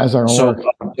 But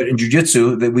in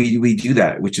jiu-jitsu, that we do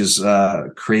that, which is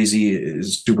crazy,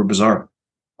 is super bizarre.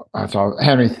 That's all.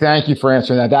 Henry, thank you for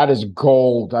answering that. That is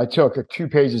gold. I took 2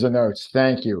 pages of notes.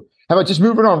 Thank you. How about just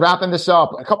moving on, wrapping this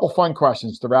up? A couple fun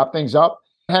questions to wrap things up.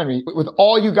 Henry, with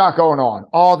all you got going on,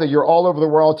 you're all over the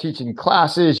world teaching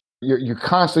classes, you're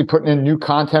constantly putting in new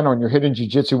content on your Hidden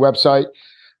Jiu-Jitsu website.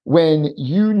 When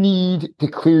you need to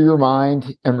clear your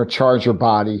mind and recharge your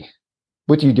body,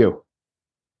 what do you do?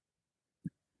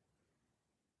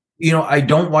 I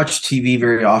don't watch TV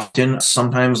very often.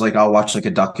 Sometimes I'll watch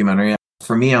a documentary.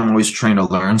 For me, I'm always trying to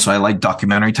learn. So I like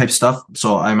documentary type stuff.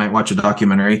 So I might watch a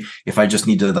documentary if I just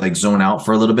need to zone out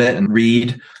for a little bit and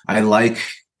read. I like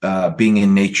being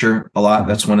in nature a lot.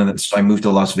 That's so I moved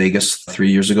to Las Vegas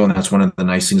 3 years ago. And that's one of the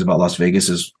nice things about Las Vegas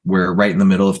is we're right in the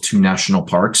middle of 2 national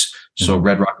parks. So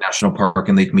Red Rock National Park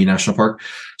and Lake Mead National Park.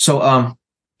 So,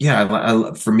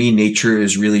 for me, nature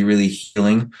is really, really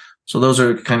healing. So those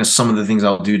are kind of some of the things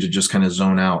I'll do to just kind of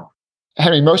zone out.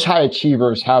 Henry, most high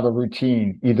achievers have a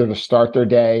routine either to start their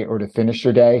day or to finish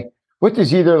their day. What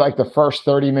does either the first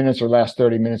 30 minutes or last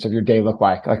 30 minutes of your day look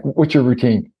like? What's your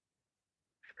routine?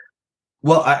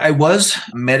 Well, I was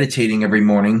meditating every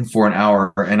morning for an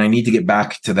hour, and I need to get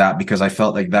back to that because I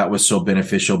felt like that was so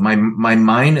beneficial. My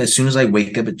mind, as soon as I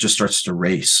wake up, it just starts to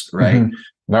race, right?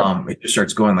 It just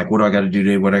starts going what do I got to do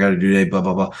today? What do I got to do today? Blah,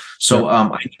 blah, blah. So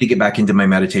I need to get back into my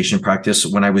meditation practice.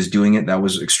 When I was doing it, that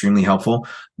was extremely helpful.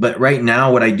 But right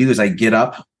now, what I do is I get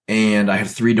up and I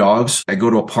have 3 dogs. I go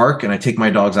to a park and I take my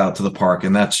dogs out to the park,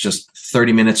 and that's just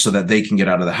 30 minutes so that they can get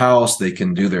out of the house. They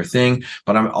can do their thing.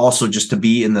 But I'm also just to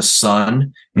be in the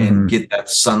sun and get that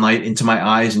sunlight into my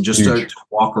eyes and just start to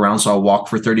walk around. So I'll walk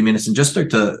for 30 minutes and just start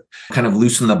to kind of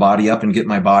loosen the body up and get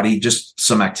my body, just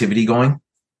some activity going.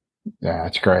 Yeah,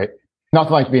 that's great.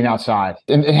 Nothing like being outside.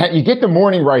 And you get the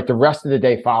morning right, the rest of the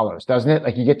day follows, doesn't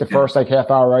it? You get the first half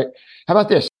hour right. How about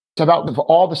this? It's about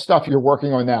all the stuff you're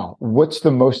working on now. What's the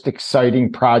most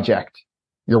exciting project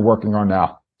you're working on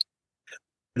now?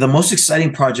 The most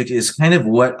exciting project is kind of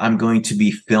what I'm going to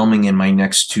be filming in my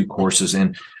next two courses.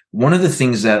 And one of the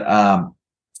things that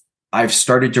I've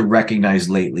started to recognize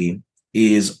lately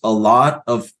is a lot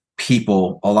of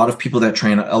people that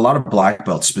train, a lot of black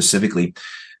belts specifically,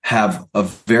 have a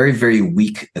very, very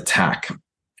weak attack,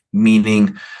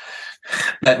 meaning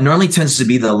that normally tends to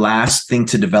be the last thing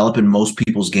to develop in most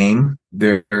people's game,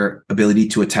 their ability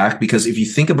to attack. Because if you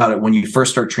think about it, when you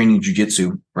first start training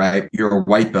jiu-jitsu, right, you're a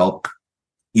white belt,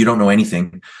 you don't know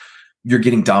anything, you're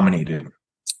getting dominated.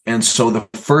 And so the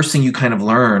first thing you kind of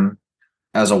learn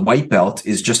as a white belt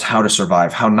is just how to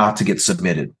survive, how not to get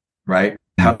submitted, right?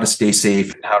 How to stay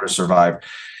safe, how to survive.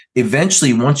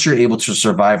 Eventually, once you're able to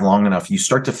survive long enough, you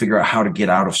start to figure out how to get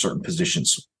out of certain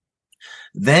positions.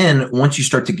 Then once you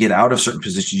start to get out of certain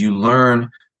positions, you learn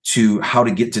how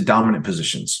to get to dominant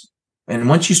positions. And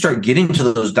once you start getting to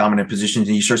those dominant positions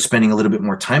and you start spending a little bit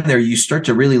more time there, you start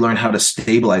to really learn how to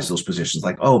stabilize those positions.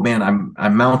 Like, oh man,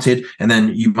 I'm mounted, and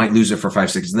then you might lose it for 5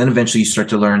 seconds. And then eventually you start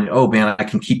to learn, oh man, I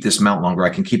can keep this mount longer. I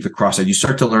can keep the cross-side. You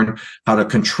start to learn how to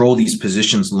control these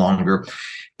positions longer.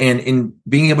 And in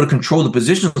being able to control the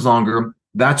positions longer,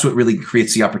 that's what really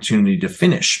creates the opportunity to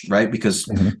finish, right? Because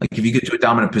like if you get to a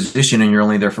dominant position and you're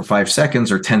only there for 5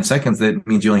 seconds or 10 seconds, that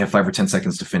means you only have 5 or 10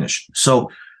 seconds to finish. So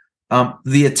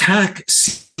the attack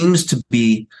seems to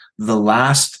be the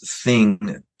last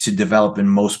thing to develop in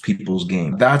most people's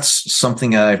game. That's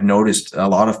something that I've noticed. A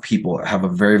lot of people have a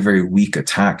very, very weak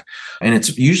attack. And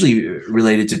it's usually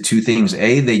related to two things.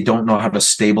 A, they don't know how to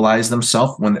stabilize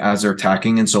themselves as they're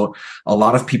attacking. And so a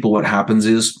lot of people, what happens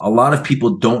is a lot of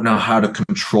people don't know how to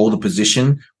control the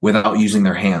position without using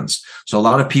their hands. So a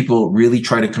lot of people really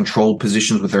try to control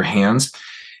positions with their hands.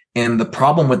 And the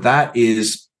problem with that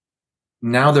is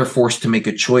now they're forced to make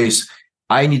a choice.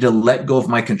 I need to let go of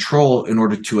my control in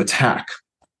order to attack.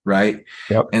 Right.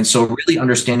 Yep. And so really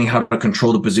understanding how to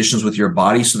control the positions with your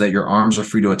body so that your arms are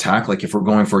free to attack. Like if we're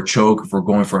going for a choke, if we're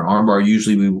going for an arm bar,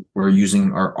 usually we're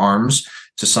using our arms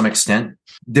to some extent.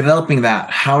 Developing that,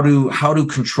 how to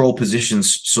control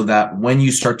positions so that when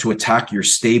you start to attack, you're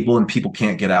stable and people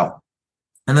can't get out.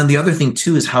 And then the other thing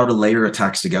too is how to layer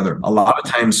attacks together. A lot of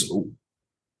times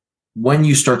when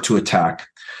you start to attack,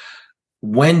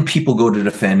 when people go to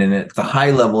defend, and at the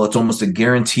high level, it's almost a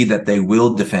guarantee that they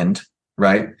will defend.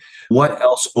 Right? What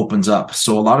else opens up?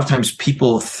 So a lot of times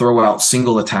people throw out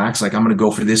single attacks, like I'm going to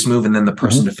go for this move, and then the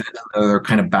person defends, they're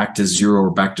kind of back to zero or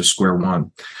back to square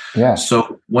one. Yeah.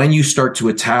 So when you start to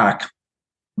attack,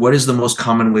 what is the most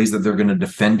common ways that they're going to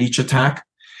defend each attack?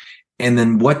 And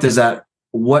then what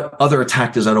other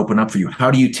attack does that open up for you?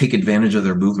 How do you take advantage of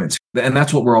their movements? And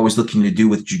that's what we're always looking to do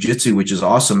with jiu-jitsu, which is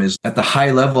awesome, is at the high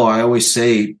level, I always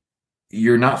say,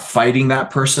 you're not fighting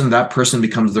that person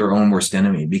becomes their own worst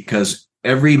enemy, because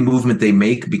every movement they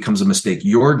make becomes a mistake.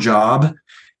 Your job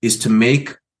is to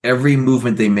make every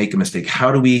movement they make a mistake.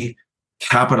 How do we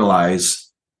capitalize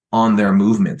on their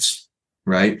movements?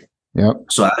 Right. Yep.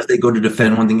 So as they go to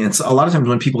defend one thing, and a lot of times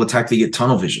when people attack, they get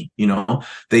tunnel vision.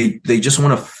 They just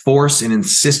want to force and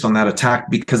insist on that attack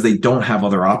because they don't have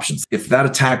other options. If that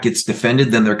attack gets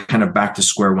defended, then they're kind of back to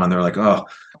square one. They're like, oh,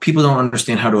 people don't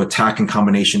understand how to attack in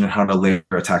combination and how to layer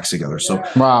attacks together. So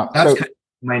that's kind of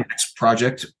my next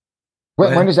project.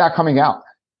 When is that coming out?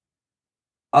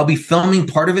 I'll be filming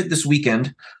part of it this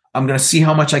weekend. I'm going to see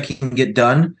how much I can get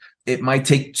done. It might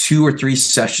take 2 or 3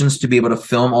 sessions to be able to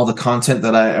film all the content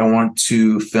that I want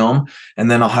to film.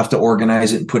 And then I'll have to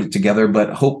organize it and put it together,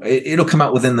 but hope it'll come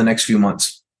out within the next few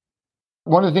months.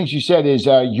 One of the things you said is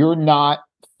you're not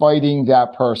fighting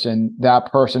that person.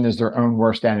 That person is their own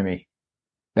worst enemy.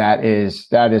 That is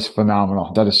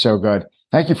phenomenal. That is so good.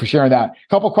 Thank you for sharing that. A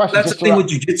couple questions. That's the thing with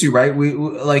jiu-jitsu, right?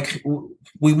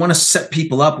 We want to set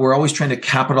people up. We're always trying to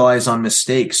capitalize on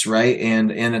mistakes, right?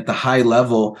 And at the high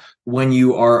level, when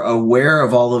you are aware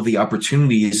of all of the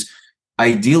opportunities,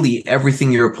 ideally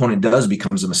everything your opponent does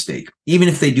becomes a mistake. Even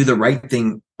if they do the right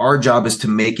thing, our job is to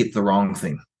make it the wrong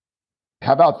thing.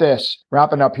 How about this?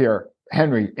 Wrapping up here.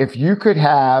 Henry, if you could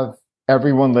have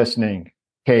everyone listening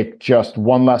take just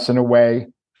one lesson away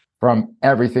from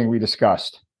everything we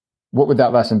discussed, what would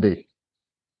that lesson be?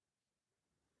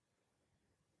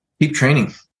 Keep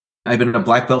training. I've been a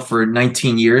black belt for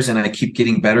 19 years and I keep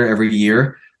getting better every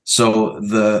year. So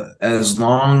as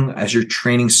long as you're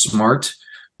training smart,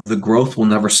 the growth will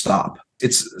never stop.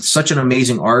 It's such an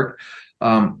amazing art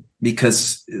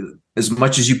because as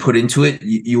much as you put into it,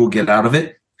 you will get out of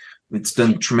it. It's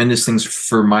done tremendous things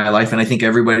for my life. And I think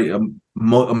everybody, a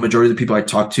majority of the people I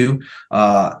talk to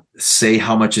say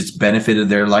how much it's benefited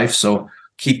their life. So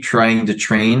keep trying to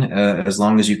train as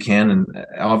long as you can. And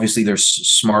obviously there's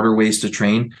smarter ways to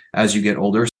train as you get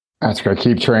older. That's good.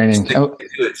 Keep training.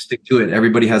 Stick to it.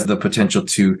 Everybody has the potential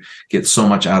to get so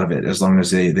much out of it as long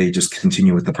as they just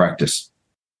continue with the practice.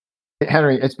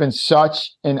 Henry, it's been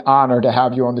such an honor to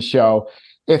have you on the show.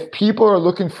 If people are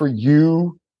looking for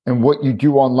you and what you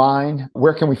do online,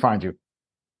 where can we find you?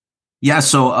 Yeah,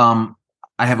 so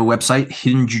I have a website,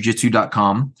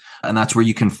 hiddenjujitsu.com, and that's where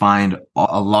you can find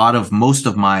most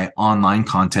of my online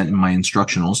content and my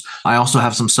instructionals. I also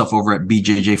have some stuff over at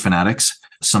BJJ Fanatics,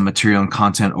 some material and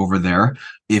content over there.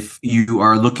 If you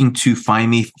are looking to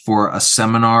find me for a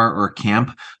seminar or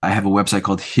camp, I have a website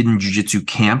called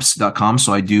hiddenjujitsucamps.com.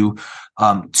 So I do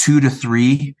 2 to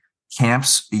 3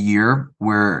 camps a year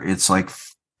where it's like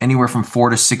anywhere from 4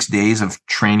 to 6 days of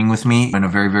training with me in a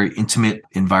very, very intimate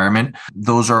environment.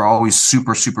 Those are always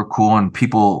super, super cool. And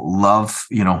people love,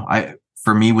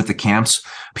 for me with the camps,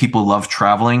 people love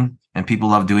traveling and people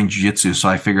love doing jiu-jitsu. So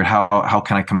I figured how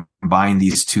can I combine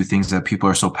these two things that people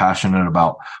are so passionate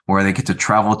about, where they get to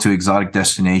travel to exotic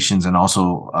destinations and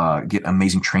also get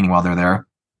amazing training while they're there.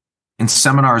 In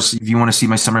seminars, if you want to see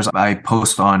my seminars, I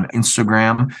post on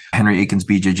Instagram, Henry Akins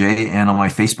BJJ, and on my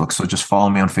Facebook. So just follow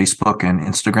me on Facebook and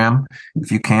Instagram if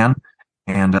you can.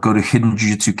 And go to Hidden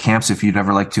Jiu-Jitsu Camps if you'd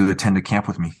ever like to attend a camp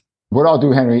with me. What I'll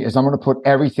do, Henry, is I'm going to put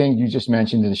everything you just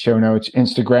mentioned in the show notes,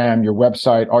 Instagram, your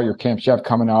website, all your camps you have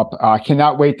coming up. I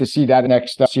cannot wait to see that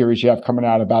next series you have coming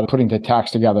out about putting the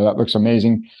tax together. That looks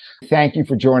amazing. Thank you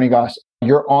for joining us.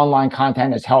 Your online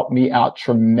content has helped me out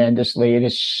tremendously. It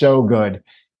is so good.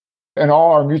 And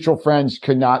all our mutual friends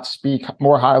could not speak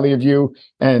more highly of you.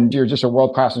 And you're just a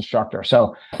world-class instructor.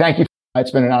 So thank you.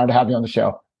 It's been an honor to have you on the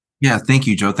show. Yeah, thank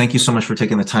you, Joe. Thank you so much for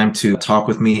taking the time to talk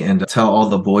with me and tell all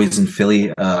the boys in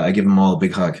Philly. I give them all a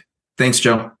big hug. Thanks,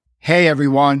 Joe. Hey,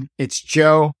 everyone. It's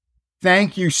Joe.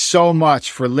 Thank you so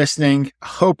much for listening.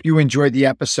 Hope you enjoyed the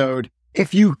episode.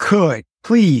 If you could,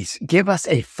 please give us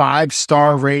a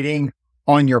 5-star rating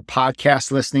on your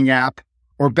podcast listening app.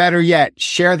 Or better yet,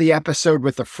 share the episode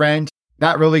with a friend.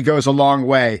 That really goes a long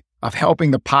way of helping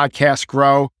the podcast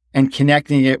grow and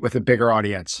connecting it with a bigger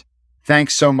audience.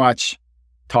 Thanks so much.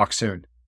 Talk soon.